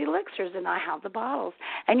these elixirs, and I have the bottles.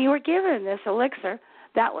 And you were given this elixir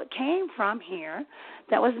that came from here,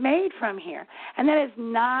 that was made from here. And that is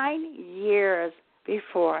 9 years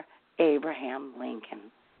before Abraham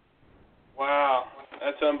Lincoln. Wow.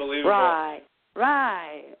 That's unbelievable.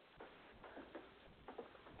 Right.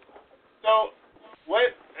 So, when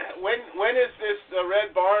is this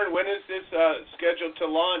Red Barn? When is this scheduled to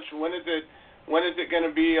launch? When is it going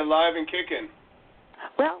to be alive and kicking?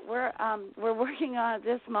 Well, we're working on it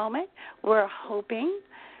this moment. We're hoping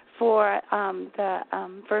for the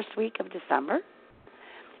first week of December,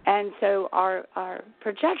 and so our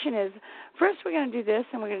projection is first we're going to do this,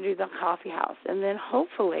 and we're going to do the coffee house, and then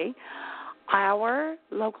hopefully our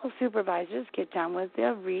local supervisors get done with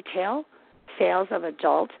the retail sales of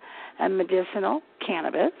adult and medicinal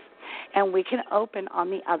cannabis, and we can open on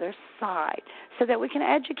the other side so that we can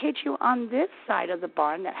educate you on this side of the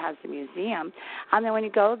barn that has the museum. And then when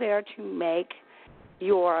you go there to make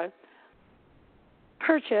your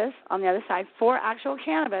purchase on the other side for actual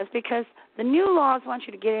cannabis, because the new laws want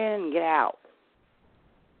you to get in and get out.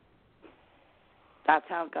 That's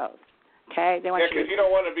how it goes. Okay? They want because you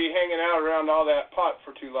don't want to be hanging out around all that pot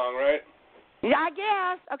for too long, right? Yeah, I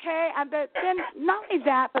guess, okay, but then not only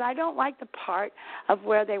that, but I don't like the part of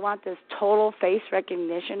where they want this total face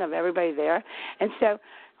recognition of everybody there. And so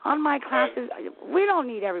on my classes, we don't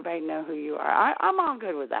need everybody to know who you are. I'm all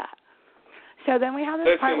good with that. So then we have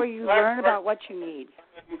this part where you learn about what you need.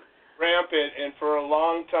 Rampant, and for a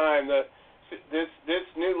long time, this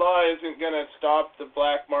new law isn't going to stop the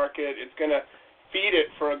black market. It's going to feed it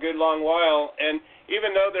for a good long while. And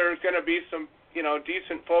even though there's going to be some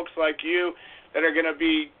decent folks like you that are going to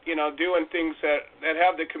be, doing things that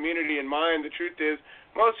have the community in mind, the truth is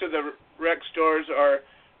most of the rec stores are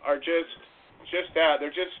just that. They're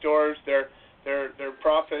just stores. They're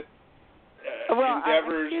profit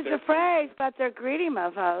endeavors. Excuse the phrase, but they're greedy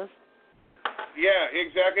mofos. Yeah,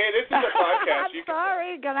 exactly. Hey, this is a podcast. I'm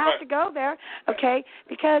sorry, gonna have to go there, okay?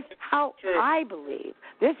 Because I believe,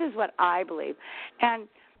 this is what I believe, and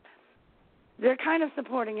they're kind of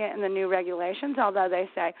supporting it in the new regulations, although they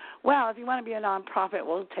say, well, if you want to be a nonprofit,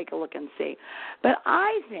 we'll take a look and see. But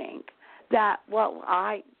I think that what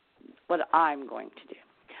I'm going to do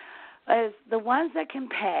is the ones that can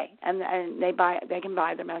pay, and they can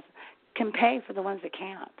buy their medicine, can pay for the ones that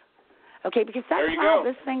can't. Okay, because that's how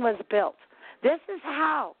this thing was built. This is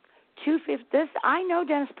how I know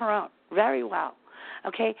Dennis Perrone very well.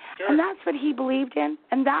 Okay, and that's what he believed in,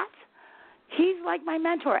 and he's like my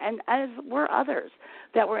mentor, and as were others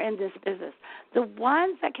that were in this business. The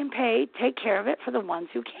ones that can pay take care of it for the ones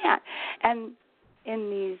who can't. And in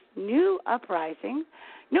these new uprisings,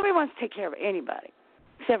 nobody wants to take care of anybody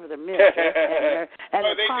except for the minister and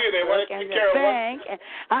the pocketbook and the bank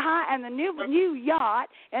and the new yacht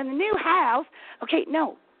and the new house. Okay,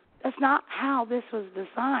 no. That's not how this was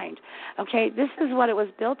designed, okay? This is what it was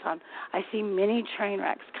built on. I see many train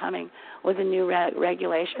wrecks coming with a new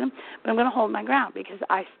regulation, but I'm going to hold my ground because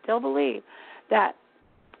I still believe that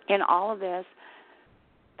in all of this,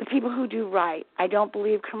 the people who do right, I don't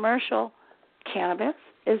believe commercial cannabis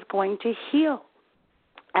is going to heal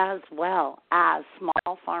as well as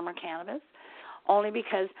small farmer cannabis, only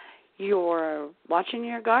because you're watching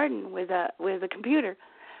your garden with a computer.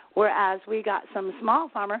 Whereas we got some small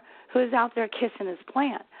farmer who is out there kissing his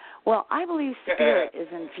plant. Well, I believe spirit is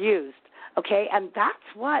infused, okay? And that's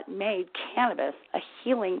what made cannabis a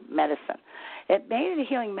healing medicine. It made it a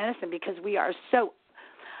healing medicine because we are so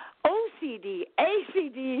OCD,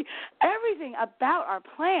 ACD, everything about our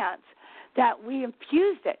plants that we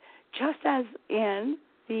infused it, just as in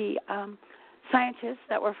the scientists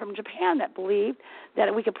that were from Japan that believed that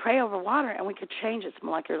we could pray over water and we could change its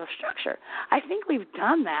molecular structure. I think we've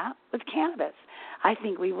done that with cannabis. I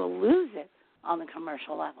think we will lose it on the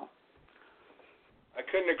commercial level. I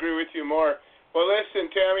couldn't agree with you more. Well, listen,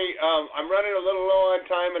 Tammy, I'm running a little low on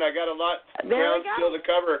time, and I got a lot of ground still to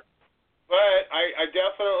cover. But I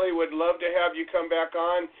definitely would love to have you come back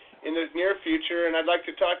on in the near future, and I'd like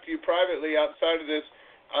to talk to you privately outside of this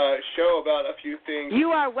show about a few things.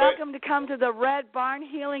 You are welcome to come to the Red Barn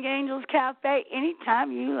Healing Angels Cafe anytime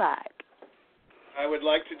you like. I would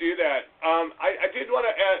like to do that. I did want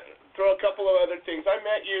to throw a couple of other things. I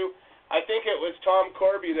met you, I think it was Tom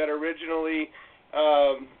Corby that originally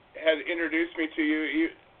had introduced me to you,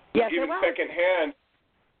 even secondhand.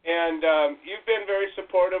 And you've been very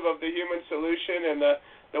supportive of the Human Solution and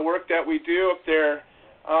the work that we do up there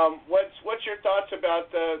What's your thoughts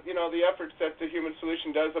about the efforts that the Human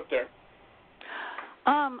Solution does up there?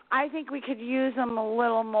 I think we could use them a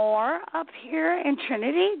little more up here in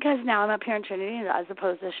Trinity, because now I'm up here in Trinity as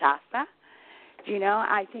opposed to Shasta.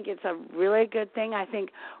 I think it's a really good thing. I think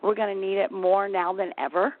we're going to need it more now than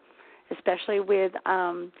ever, especially with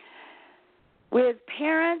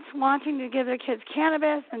parents wanting to give their kids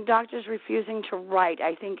cannabis and doctors refusing to write.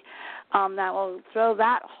 I think that will throw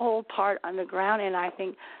that whole part underground, and I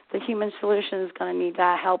think the Human Solution is going to need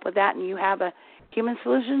that help with that. And you have a Human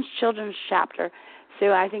Solutions Children's chapter,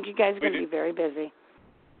 so I think you guys are going to be very busy.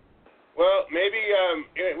 Well, maybe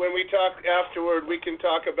when we talk afterward, we can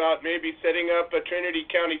talk about maybe setting up a Trinity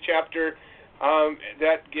County chapter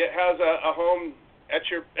that has a home at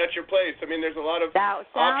your place. I mean, there's a lot of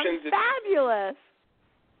options. That sounds fabulous.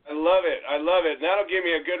 I love it. And that'll give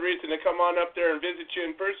me a good reason to come on up there and visit you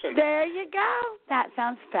in person. There you go. That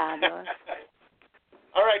sounds fabulous.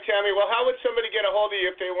 All right, Tammy. Well, how would somebody get a hold of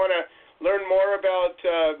you if they want to learn more about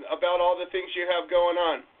all the things you have going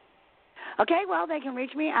on? Okay, well, they can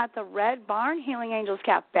reach me at the Red Barn Healing Angels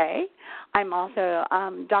Cafe. I'm also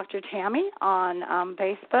Dr. Tammy on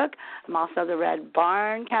Facebook. I'm also the Red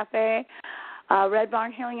Barn Cafe, Red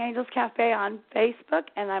Barn Healing Angels Cafe on Facebook,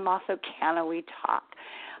 and I'm also Can We Talk.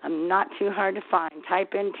 I'm not too hard to find.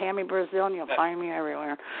 Type in Tammy Brazil, and you'll find me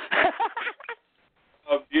everywhere.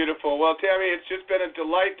 Oh, beautiful. Well, Tammy, it's just been a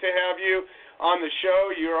delight to have you on the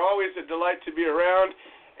show. You're always a delight to be around.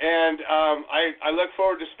 And I look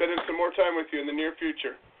forward to spending some more time with you in the near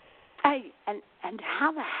future. Hey, and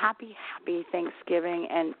have a happy Thanksgiving,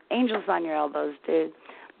 and angels on your elbows, dude.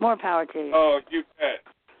 More power to you. Oh, you bet.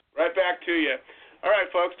 Right back to you. All right,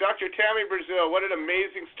 folks, Dr. Tammy Brazil, what an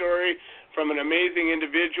amazing story from an amazing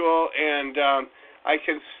individual, and I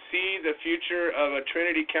can see the future of a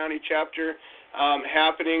Trinity County chapter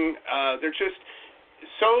happening. There's just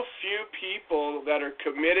so few people that are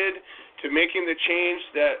committed to making the change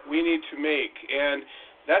that we need to make, and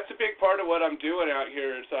that's a big part of what I'm doing out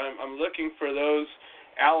here. Is I'm looking for those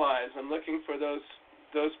allies. I'm looking for those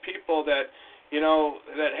people that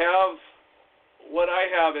that have what I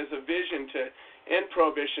have as a vision to end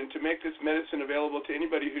prohibition, to make this medicine available to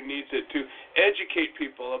anybody who needs it, to educate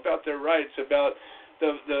people about their rights, about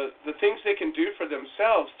the things they can do for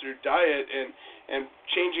themselves through diet and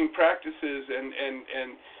changing practices and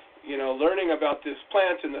learning about this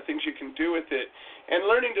plant and the things you can do with it, and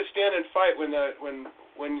learning to stand and fight when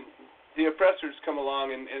the oppressors come along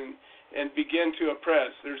and begin to oppress.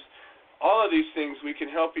 There's all of these things we can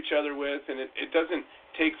help each other with, and it doesn't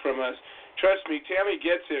take from us. Trust me, Tammy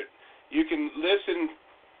gets it. You can listen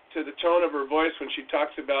to the tone of her voice when she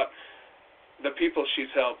talks about the people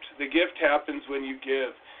she's helped. The gift happens when you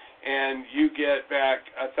give, and you get back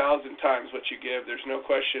 1,000 times what you give. There's no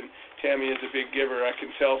question Tammy is a big giver. I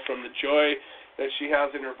can tell from the joy that she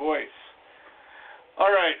has in her voice.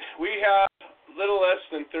 All right, we have a little less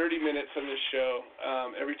than 30 minutes on this show.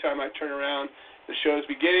 Every time I turn around, the show is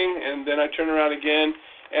beginning, and then I turn around again,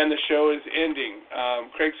 and the show is ending.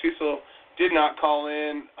 Craig Cecil did not call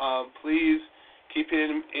in. Please keep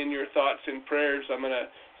him in your thoughts and prayers. I'm going to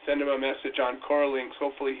send him a message on Coralinks.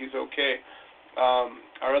 Hopefully he's okay.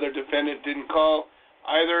 Our other defendant didn't call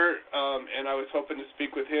either, and I was hoping to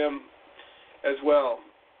speak with him as well.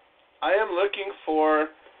 I am looking for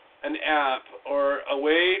an app or a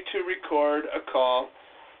way to record a call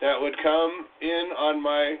that would come in on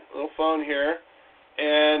my little phone here,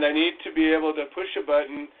 and I need to be able to push a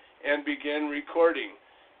button and begin recording.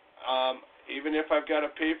 Even if I've got to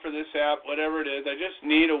pay for this app, whatever it is, I just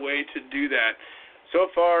need a way to do that. So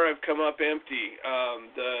far, I've come up empty.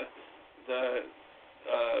 The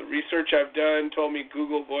research I've done told me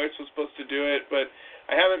Google Voice was supposed to do it, but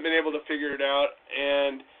I haven't been able to figure it out.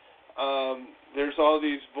 And there's all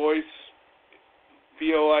these voice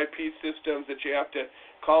VoIP systems that you have to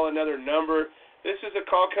call another number. This is a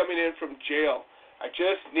call coming in from jail. I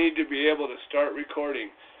just need to be able to start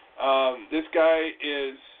recording. This guy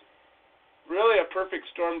is really a perfect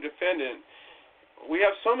storm defendant. We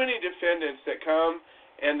have so many defendants that come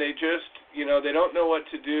and they just, they don't know what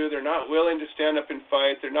to do. They're not willing to stand up and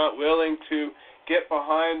fight. They're not willing to get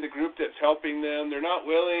behind the group that's helping them. They're not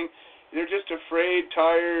willing. They're just afraid,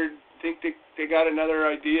 tired, think they got another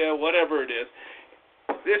idea, whatever it is.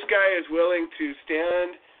 This guy is willing to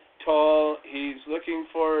stand tall. He's looking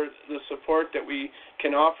for the support that we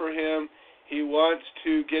can offer him. He wants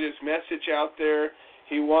to get his message out there.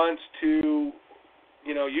 He wants to,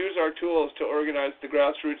 use our tools to organize the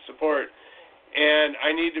grassroots support. And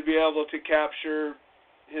I need to be able to capture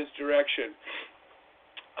his direction.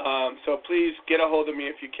 So please get a hold of me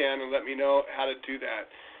if you can and let me know how to do that.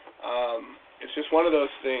 It's just one of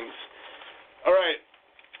those things. All right.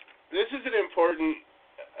 This is an important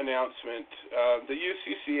announcement. The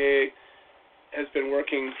UCCA has been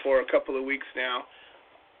working for a couple of weeks now.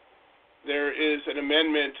 There is an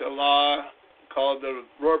amendment, a law called the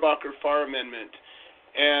Rohrabacher-Farr Amendment.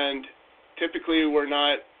 And typically we're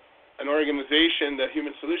not an organization, the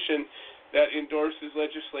Human Solution, that endorses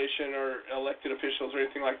legislation or elected officials or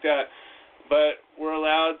anything like that. But we're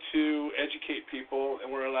allowed to educate people,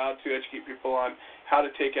 and we're allowed to educate people on how to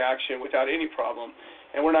take action without any problem.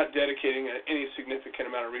 And we're not dedicating any significant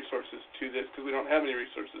amount of resources to this because we don't have any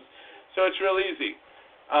resources. So it's real easy.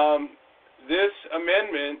 This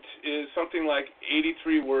amendment is something like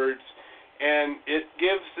 83 words, and it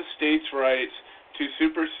gives the states rights to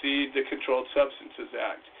supersede the Controlled Substances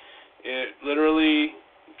Act. It literally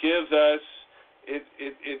gives us,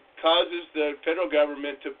 it causes the federal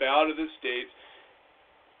government to bow to the states.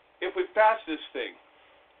 If we pass this thing,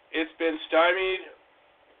 it's been stymied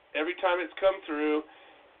every time it's come through.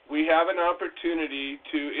 We have an opportunity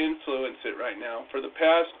to influence it right now. For the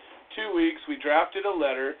past 2 weeks, we drafted a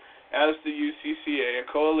letter as the UCCA,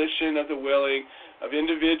 a coalition of the willing, of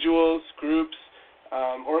individuals, groups,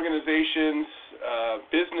 organizations,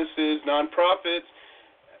 businesses, nonprofits,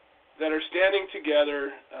 that are standing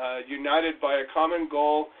together, united by a common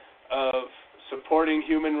goal of supporting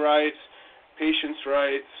human rights, patients'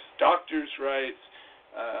 rights, doctors' rights,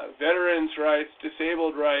 veterans' rights,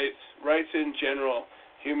 disabled rights, rights in general,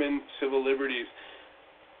 human civil liberties.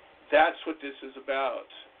 That's what this is about.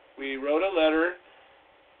 We wrote a letter,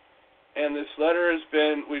 and this letter has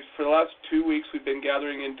been, for the last 2 weeks, we've been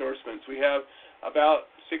gathering endorsements. We have about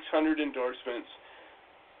 600 endorsements.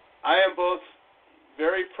 I am both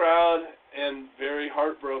very proud and very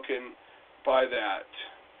heartbroken by that.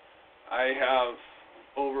 I have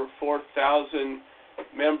over 4,000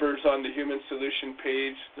 members on the Human Solution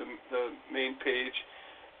page, the main page.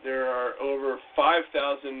 There are over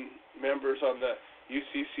 5,000 members on the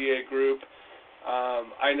UCCA group.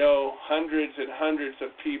 I know hundreds and hundreds of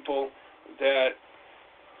people that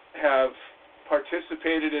have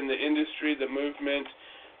participated in the industry, the movement,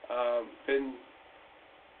 been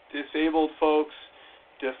disabled folks,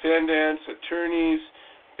 defendants, attorneys,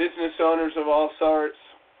 business owners of all sorts.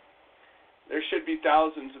 There should be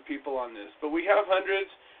thousands of people on this, but we have hundreds.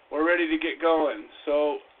 We're ready to get going.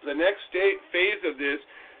 So the next phase of this,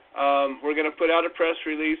 we're going to put out a press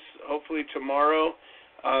release hopefully tomorrow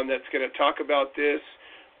that's going to talk about this,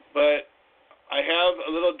 but I have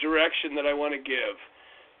a little direction that I want to give.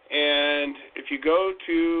 And if you go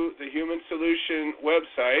to the Human Solution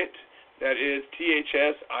website, that is thsintl.org,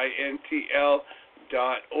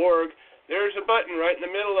 there's a button right in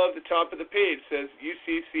the middle of the top of the page that says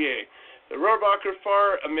UCCA, the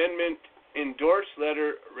Rohrabacher-Farr Amendment Endorsed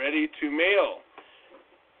Letter Ready to Mail.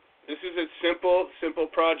 This is a simple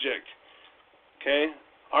project. Okay?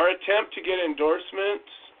 Our attempt to get endorsements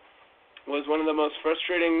was one of the most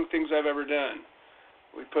frustrating things I've ever done.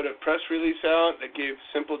 We put a press release out that gave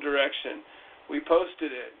simple direction. We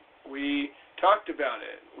posted it. We talked about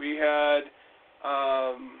it. We had,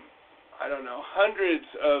 hundreds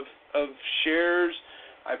of shares.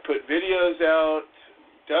 I put videos out.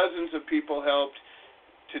 Dozens of people helped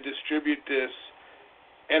to distribute this.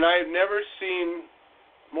 And I've never seen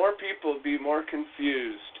more people be more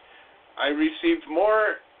confused. I received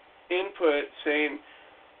more input saying,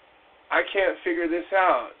 I can't figure this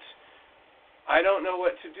out. I don't know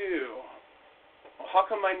what to do. How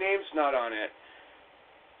come my name's not on it?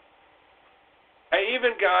 I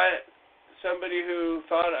even got somebody who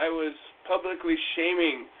thought I was publicly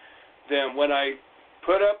shaming them when I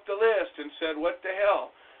put up the list and said, what the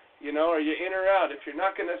hell? Are you in or out? If you're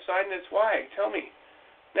not going to sign this, why? Tell me.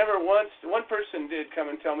 Never once. One person did come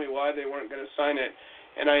and tell me why they weren't going to sign it.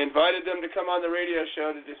 And I invited them to come on the radio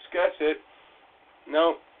show to discuss it.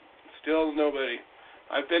 No, still nobody.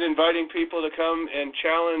 I've been inviting people to come and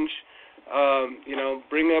challenge,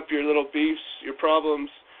 bring up your little beefs, your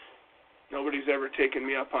problems. Nobody's ever taken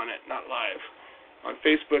me up on it, not live. On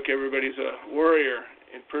Facebook, everybody's a warrior.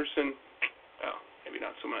 In person, well, maybe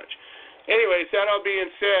not so much. Anyways, that all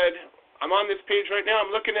being said, I'm on this page right now.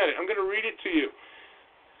 I'm looking at it. I'm going to read it to you.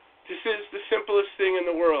 This is the simplest thing in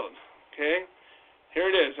the world, okay? Here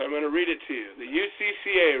it is. I'm going to read it to you. The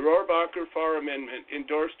UCCA Rohrabacher-Farr Amendment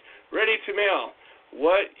endorsed, ready to mail.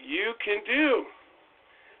 What you can do.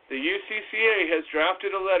 The UCCA has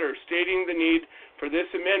drafted a letter stating the need for this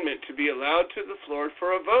amendment to be allowed to the floor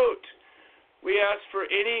for a vote. We asked for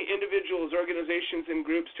any individuals, organizations, and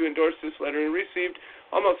groups to endorse this letter and received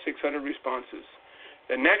almost 600 responses.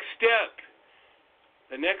 The next step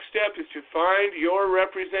is to find your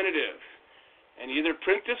representative and either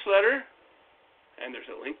print this letter and there's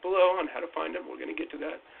a link below on how to find them. We're going to get to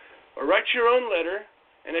that. Or write your own letter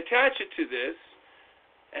and attach it to this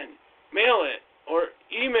and mail it or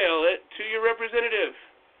email it to your representative.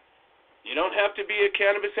 You don't have to be a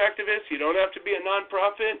cannabis activist. You don't have to be a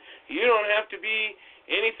nonprofit. You don't have to be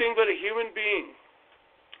anything but a human being.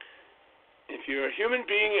 If you're a human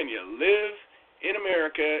being and you live in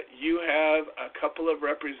America, you have a couple of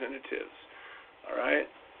representatives. All right?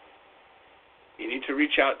 You need to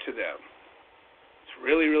reach out to them. It's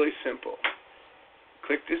really, really simple.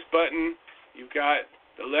 Click this button. You've got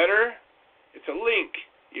the letter. It's a link.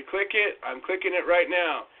 You click it. I'm clicking it right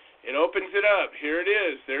now. It opens it up. Here it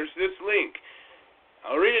is. There's this link.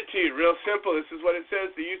 I'll read it to you. Real simple. This is what it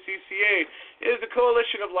says. The UCCA is a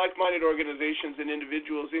coalition of like-minded organizations and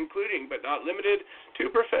individuals, including but not limited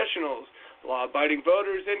to professionals, law-abiding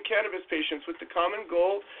voters, and cannabis patients with the common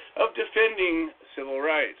goal of defending civil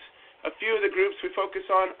rights. A few of the groups we focus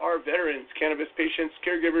on are veterans, cannabis patients,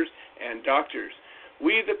 caregivers, and doctors.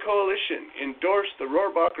 We, the coalition, endorse the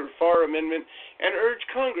Rohrabacher-Farr Amendment and urge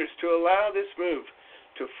Congress to allow this move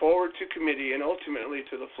to forward to committee and ultimately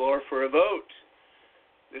to the floor for a vote.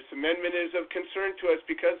 This amendment is of concern to us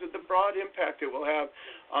because of the broad impact it will have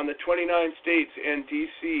on the 29 states and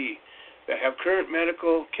D.C. that have current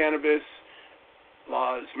medical cannabis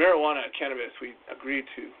laws, marijuana, cannabis. We agreed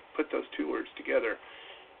to put those two words together.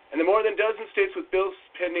 And the more than dozen states with bills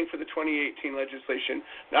pending for the 2018 legislation,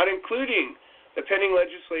 not including the pending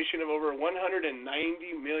legislation of over 190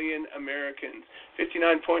 million Americans,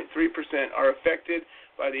 59.3%, are affected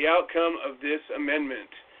by the outcome of this amendment.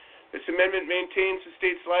 This amendment maintains the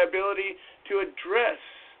state's ability to address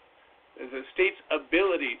the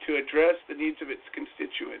needs of its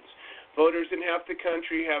constituents. Voters in half the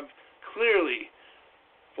country have clearly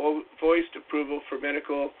voiced approval for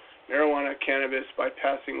medical marijuana cannabis by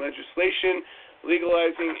passing legislation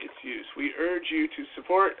legalizing its use. We urge you to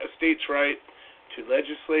support a state's right to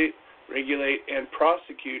legislate, regulate, and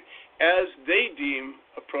prosecute as they deem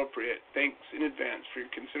appropriate. Thanks in advance for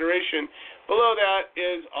your consideration. Below that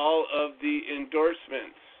is all of the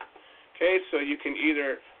endorsements. Okay, so you can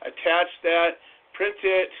either attach that, print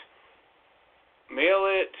it, mail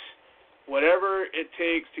it, whatever it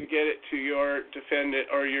takes to get it to your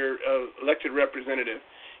defendant or your elected representative.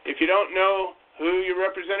 If you don't know who your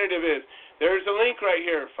representative is, there's a link right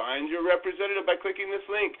here. Find your representative by clicking this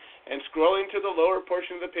link and scrolling to the lower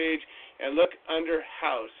portion of the page and look under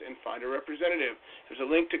House and find a representative. There's a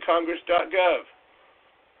link to congress.gov.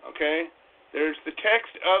 Okay? There's the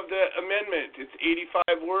text of the amendment. It's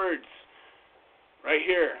 85 words right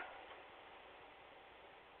here.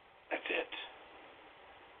 That's it.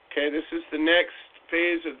 Okay, this is the next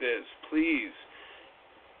phase of this. Please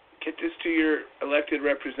get this to your elected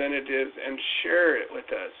representatives and share it with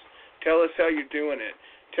us. Tell us how you're doing it.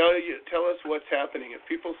 Tell us what's happening. If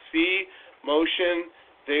people see motion,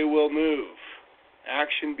 they will move.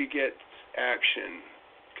 Action begets action.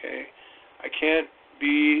 Okay? I can't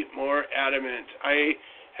be more adamant. I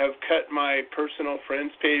have cut my personal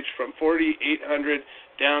friends page from 4,800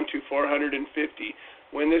 down to 450.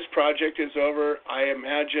 When this project is over, I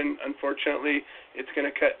imagine, unfortunately, it's going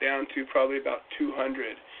to cut down to probably about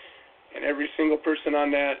 200. And every single person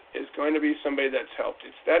on that is going to be somebody that's helped.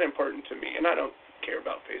 It's that important to me. And I don't care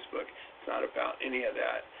about Facebook. It's not about any of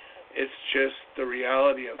that. It's just the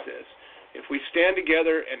reality of this. If we stand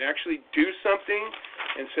together and actually do something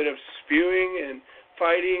instead of spewing and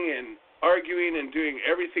fighting and arguing and doing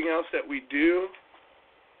everything else that we do,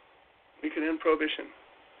 we can end prohibition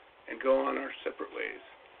and go on our separate ways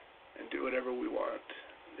and do whatever we want.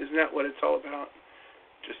 Isn't that what it's all about?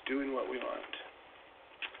 Just doing what we want.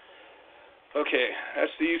 Okay,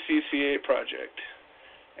 that's the UCCA project.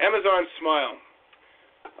 Amazon Smile.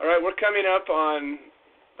 All right, we're coming up on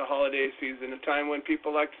the holiday season, a time when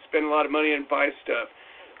people like to spend a lot of money and buy stuff.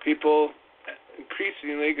 People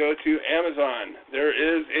increasingly go to Amazon. There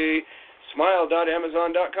is a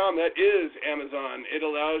smile.amazon.com. That is Amazon. It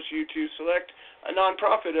allows you to select a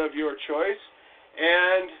nonprofit of your choice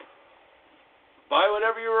and buy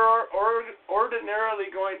whatever you are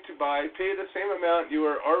ordinarily going to buy, pay the same amount you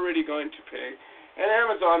are already going to pay, and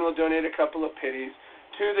Amazon will donate a couple of pennies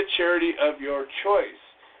to the charity of your choice.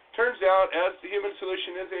 Turns out, as the Human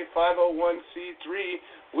Solution is a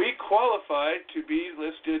 501c3, we qualify to be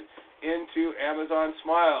listed into Amazon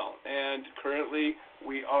Smile, and currently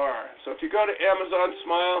we are. So if you go to Amazon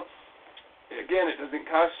Smile, again, it doesn't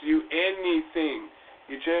cost you anything.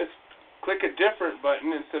 You just click a different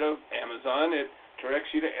button instead of Amazon. It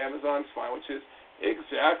directs you to Amazon Smile, which is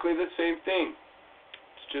exactly the same thing.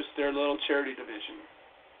 It's just their little charity division.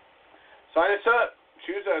 Sign us up.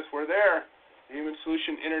 Choose us. We're there. Human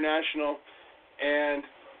Solution International. and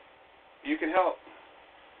you can help.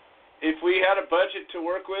 If we had a budget to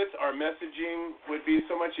work with, our messaging would be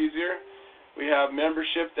so much easier. We have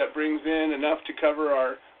membership that brings in enough to cover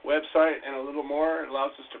our website and a little more. It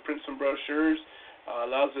allows us to print some brochures,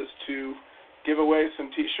 allows us to give away some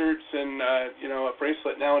T-shirts and a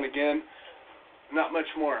bracelet now and again. Not much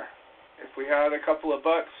more. If we had a couple of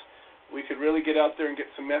bucks, we could really get out there and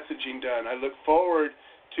get some messaging done. I look forward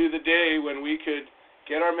to the day when we could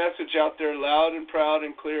get our message out there loud and proud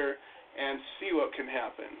and clear and see what can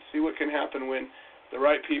happen. See what can happen when the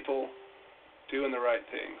right people doing the right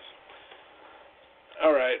things.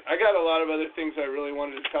 All right, I got a lot of other things I really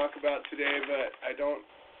wanted to talk about today, but I don't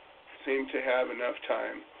seem to have enough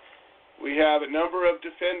time. We have a number of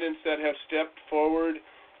defendants that have stepped forward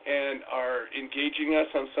and are engaging us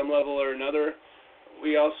on some level or another.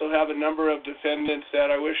 We also have a number of defendants that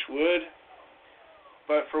I wish would,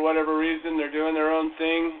 but for whatever reason, they're doing their own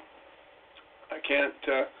thing. I can't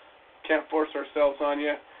force ourselves on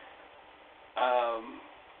you,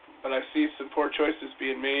 but I see some poor choices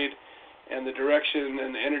being made, and the direction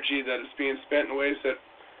and the energy that is being spent in ways that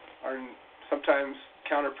are sometimes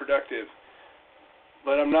counterproductive.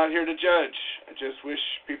 But I'm not here to judge. I just wish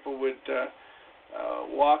people would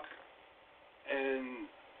walk and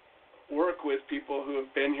work with people who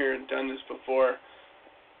have been here and done this before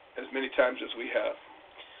as many times as we have.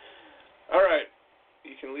 All right.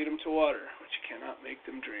 You can lead them to water, but you cannot make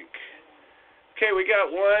them drink. Okay, we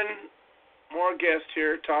got one more guest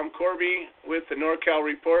here, Tom Corby with the NorCal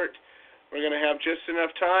Report. We're going to have just enough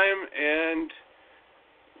time, and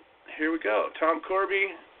here we go. Tom Corby,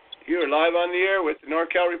 you are live on the air with the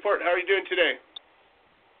NorCal Report. How are you doing today?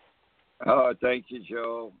 Thank you,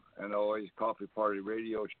 Joe, and always Coffee Party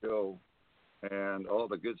Radio Show, and all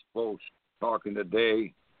the good folks talking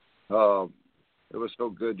today. It was so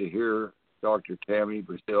good to hear Dr. Tammy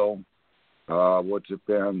Brazil. What's it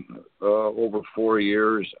been? Over 4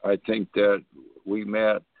 years. I think that we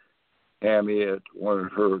met Tammy at one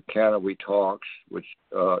of her Canada Talks, which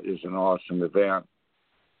is an awesome event.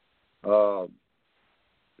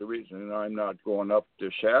 The reason I'm not going up to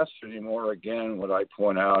Shasta anymore, again, what I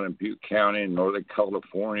point out in Butte County in Northern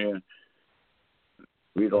California,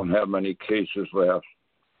 we don't have many cases left.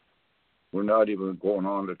 We're not even going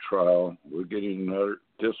on to trial. We're getting another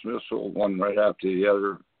dismissal, one right after the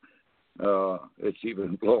other. It's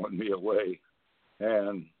even blowing me away.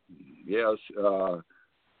 And yes,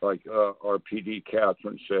 like our PD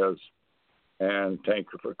Catherine says, and thank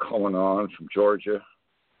you for coming on from Georgia.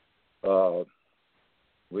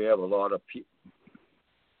 We have a lot of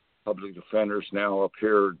public defenders now up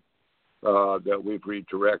here that we've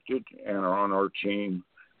redirected and are on our team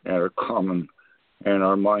and are common. And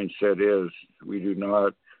our mindset is we do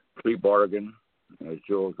not plea bargain. As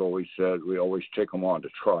Joe's always said, we always take them on to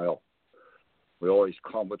trial. We always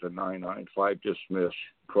come with a 995 dismiss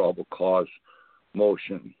probable cause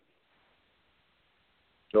motion.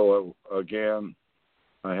 So, again,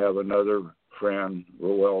 I have another friend,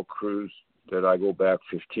 Roel Cruz, that I go back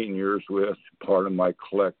 15 years with, part of my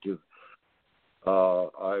collective.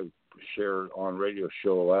 I shared on radio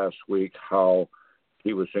show last week how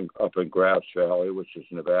he was up in Grass Valley, which is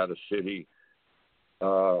Nevada City,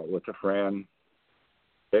 with a friend.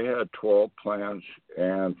 They had 12 plans,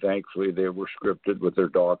 and thankfully they were scripted with their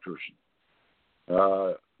doctors.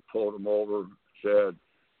 Pulled them over, said,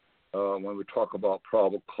 when we talk about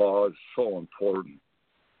probable cause, so important.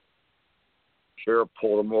 Sheriff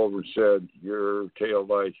pulled him over and said, your tail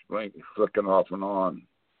lights flicking off and on.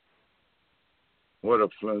 What a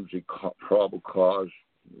flimsy probable cause.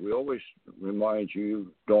 We always remind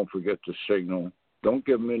you, don't forget the signal. Don't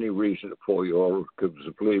give them any reason to pull you over, because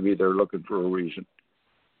believe me, they're looking for a reason.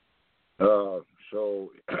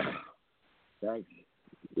 So, thanks,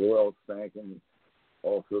 Joel, thanking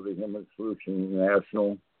also the Human Solutions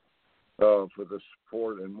International for the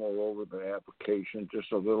support and moreover the application,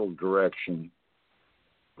 just a little direction.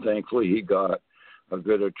 Thankfully, he got a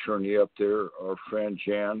good attorney up there. Our friend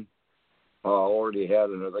Jan already had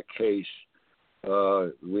another case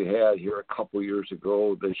we had here a couple years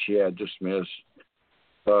ago that she had dismissed.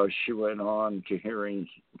 She went on to hearings,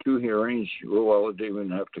 2 hearings. Roella didn't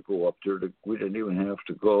even have to go up there. We didn't even have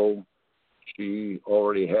to go. She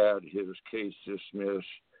already had his case dismissed.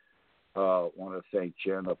 Want to thank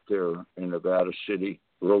Jen up there in Nevada City.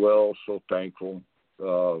 Roel, so thankful.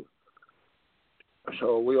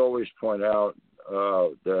 So we always point out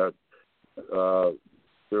that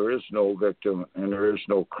there is no victim and there is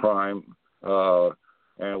no crime. And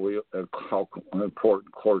how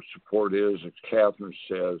important court support is, as Catherine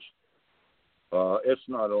says, it's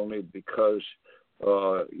not only because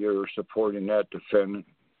you're supporting that defendant.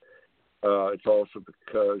 it's also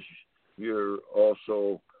because you're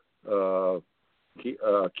also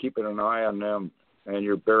keeping an eye on them, and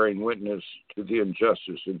you're bearing witness to the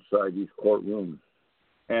injustice inside these courtrooms.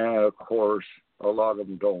 And, of course, a lot of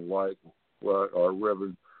them don't like what our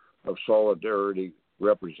Ribbon of Solidarity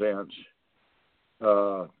represents.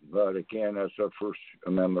 But, again, that's our First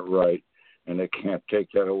Amendment right, and they can't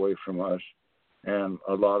take that away from us. And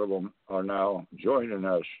a lot of them are now joining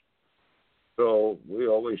us. So we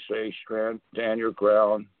always say, stand your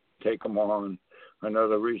ground, take them on.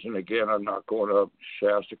 Another reason, again, I'm not going up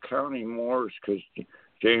Shasta County more is because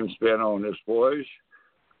James Beno and his boys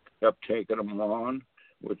kept taking them on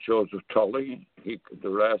with Joseph Tully. The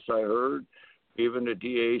last I heard, even the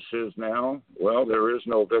DA says now, well, there is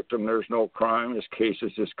no victim, there's no crime. This case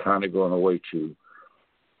is just kind of going away too.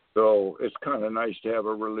 So it's kind of nice to have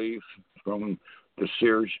a relief from the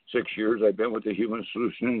 6 years I've been with the Human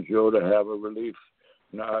Solution NGO, to have a relief,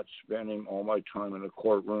 not spending all my time in the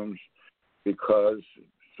courtrooms, because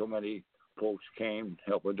so many folks came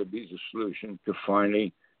helping to be the solution to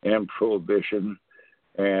finally end prohibition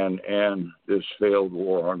and this failed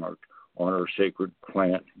war on our sacred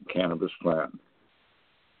plant, cannabis plant.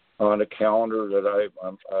 On the calendar that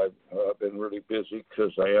I've been really busy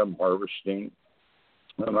because I am harvesting,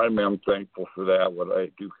 and I'm thankful for that,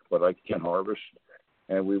 what I can harvest,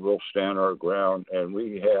 and we will stand our ground. And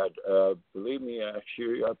we had, believe me,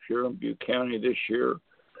 actually up here in Butte County this year,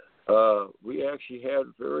 we actually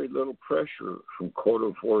had very little pressure from code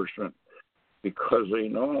enforcement because they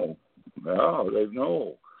know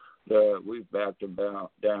that we've backed them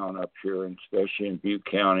down up here, and especially in Butte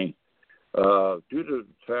County, due to the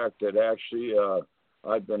fact that actually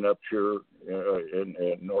I've been up here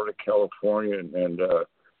in Northern California and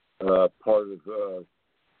part of the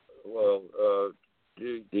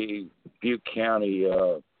Butte County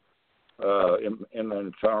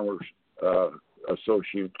Inland Farmers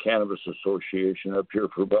Cannabis Association up here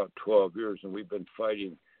for about 12 years, and we've been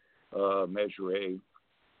fighting Measure A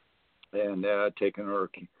and taking our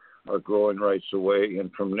growing rights away.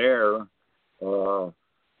 And from there,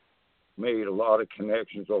 made a lot of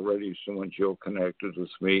connections already. So when Joe connected with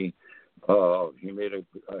me, he made a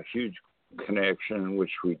huge connection,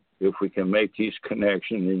 which if we can make these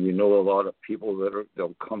connections, and a lot of people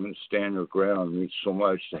they'll come and stand their ground. It means so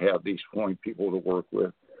much to have these point people to work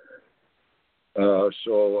with.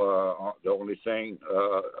 So the only thing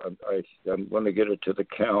I'm going to get it to the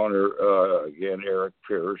counter again. Eric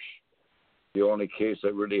Pierce, the only case I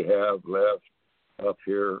really have left up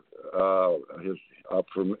here is up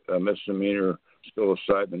for a misdemeanor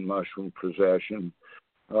psilocybin mushroom possession.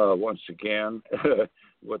 Once again,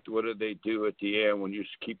 what do they do at the end when you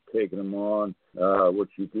just keep taking them on? What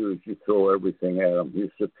you do is you throw everything at them. You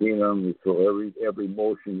subpoena them. You throw every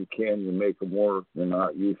motion you can. You make them work. They're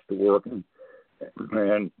not used to working.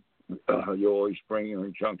 And you always bring your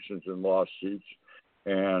injunctions and lawsuits,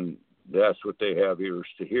 and that's what they have ears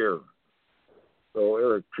to hear. So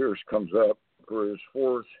Eric Pierce comes up for his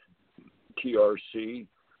fourth TRC.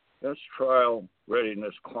 That's Trial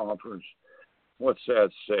Readiness Conference. What's that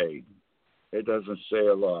say? It doesn't say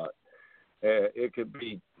a lot. It could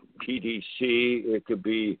be PDC. It could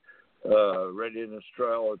be readiness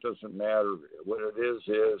trial. It doesn't matter. What it is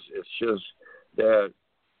it's just that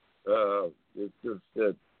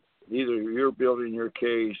either you're building your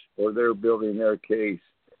case or they're building their case,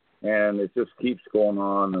 and it just keeps going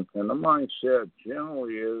on. And the mindset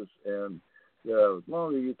generally is, and as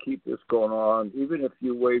long as you keep this going on, even if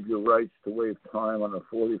you waive your rights to waive time on a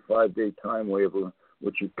 45-day time waiver,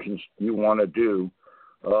 which you want to do,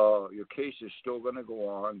 your case is still going to go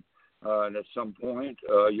on. And at some point,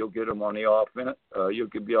 you'll get them on the offense. You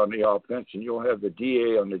could be on the offense, and you'll have the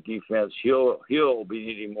DA on the defense. He'll be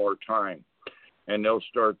needing more time, and they'll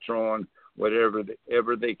start throwing whatever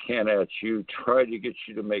they can at you, try to get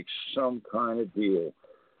you to make some kind of deal.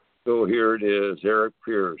 So here it is, Eric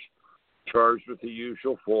Pierce, charged with the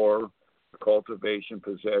usual 4, cultivation,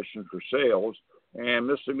 possession for sales, and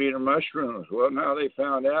misdemeanor mushrooms. Well, now they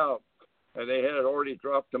found out, and they had already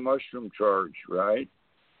dropped the mushroom charge, right?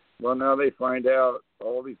 Well, now they find out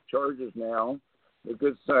all these charges now. The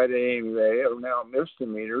good side of AMA are now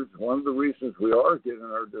misdemeanors. One of the reasons we are getting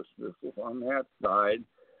our dismissals on that side.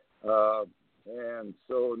 And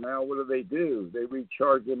so now what do? They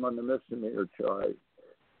recharge him on the misdemeanor charge.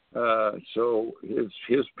 So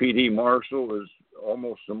his PD marshal is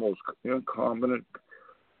almost the most incompetent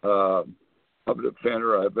public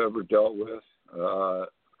defender I've ever dealt with.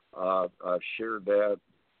 I've shared that.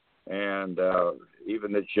 And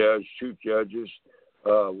even the 2 judges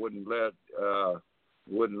wouldn't let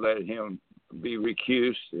him be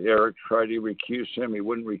recused. Eric tried to recuse him. He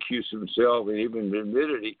wouldn't recuse himself. He even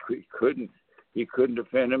admitted he couldn't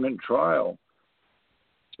defend him in trial.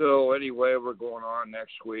 So anyway, we're going on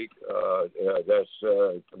next week. That's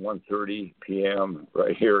 1:30 p.m.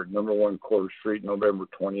 right here at number 1 Quarter Street, November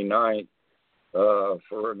 29th,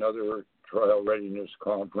 for another trial readiness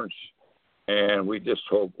conference. And we just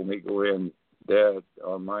hope when we go in that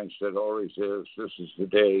our mindset always is, this is the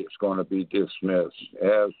day it's going to be dismissed.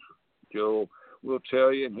 As Joe will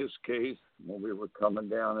tell you in his case, when we were coming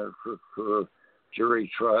down there for jury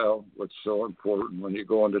trial, what's so important when you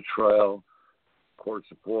go into trial, court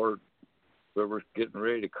support, we were getting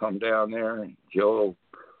ready to come down there. Joe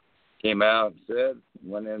came out and said,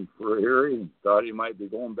 went in for a hearing, thought he might be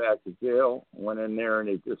going back to jail, went in there and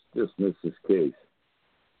he just dismissed his case.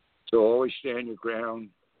 So always stand your ground,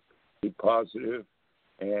 be positive,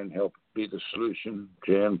 and help be the solution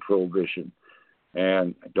to end prohibition.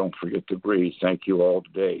 And don't forget to breathe. Thank you all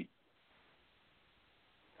today.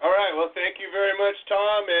 All right. Well, thank you very much,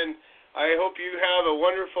 Tom, and I hope you have a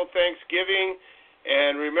wonderful Thanksgiving.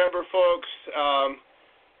 And remember, folks,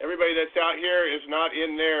 everybody that's out here is not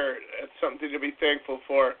in there. It's something to be thankful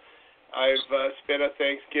for. I've spent a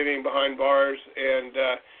Thanksgiving behind bars, and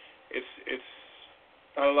it's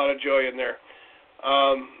not a lot of joy in there.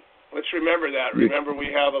 Let's remember that. Remember,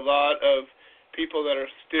 we have a lot of people that are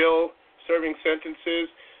still serving sentences,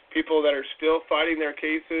 people that are still fighting their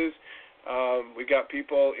cases. We got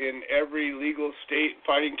people in every legal state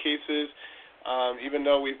fighting cases. Even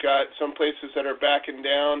though we've got some places that are backing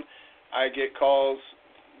down, I get calls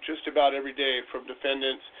just about every day from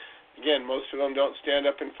defendants. Again, most of them don't stand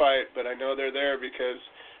up and fight, but I know they're there because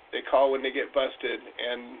they call when they get busted,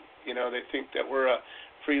 and they think that we're a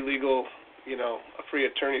free legal, a free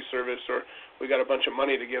attorney service, or we got a bunch of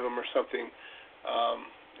money to give them or something.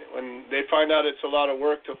 When they find out it's a lot of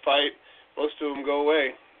work to fight, most of them go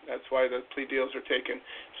away. That's why the plea deals are taken.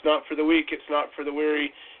 It's not for the weak. It's not for the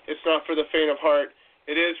weary. It's not for the faint of heart.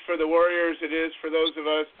 It is for the warriors. It is for those of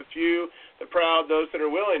us, the few, the proud, those that are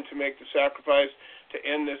willing to make the sacrifice to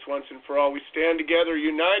end this once and for all. We stand together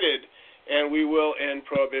united, and we will end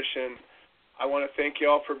prohibition. I want to thank you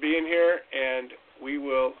all for being here, and we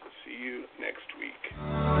will see you next week.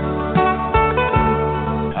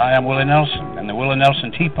 Hi, I'm Willie Nelson, and the Willie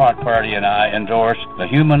Nelson Teapot Party and I endorse the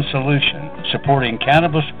Human Solution, supporting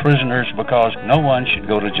cannabis prisoners because no one should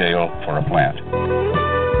go to jail for a plant.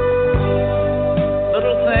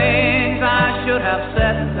 Little things I should have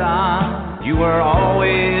said and done, you were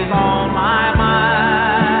always on my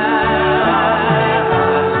mind.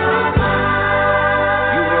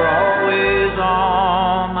 You were always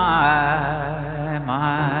on my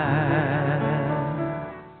mind.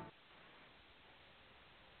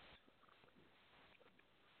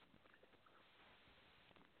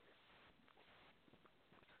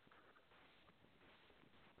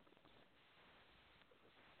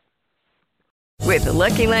 With the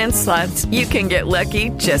Lucky Land Slots, you can get lucky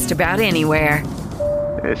just about anywhere.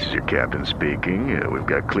 This is your captain speaking. We've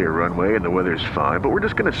got clear runway and the weather's fine, but we're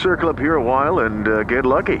just going to circle up here a while and get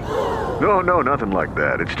lucky. No, nothing like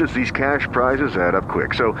that. It's just these cash prizes add up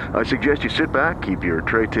quick. So I suggest you sit back, keep your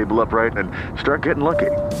tray table upright, and start getting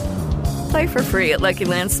lucky. Play for free at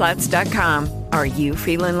LuckyLandSlots.com. Are you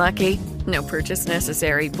feeling lucky? No purchase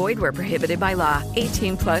necessary. Void where prohibited by law.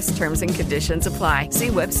 18+ terms and conditions apply. See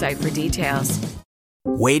website for details.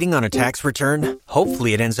 Waiting on a tax return?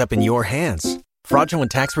 Hopefully it ends up in your hands. Fraudulent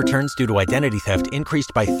tax returns due to identity theft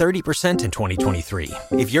increased by 30% in 2023.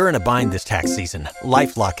 If you're in a bind this tax season,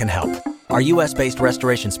 LifeLock can help. Our U.S.-based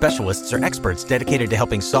restoration specialists are experts dedicated to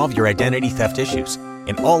helping solve your identity theft issues.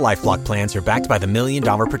 And all LifeLock plans are backed by the $1 Million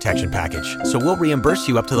Protection Package. So we'll reimburse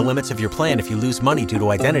you up to the limits of your plan if you lose money due to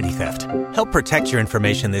identity theft. Help protect your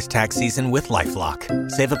information this tax season with LifeLock.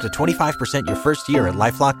 Save up to 25% your first year at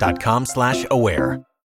LifeLock.com/aware.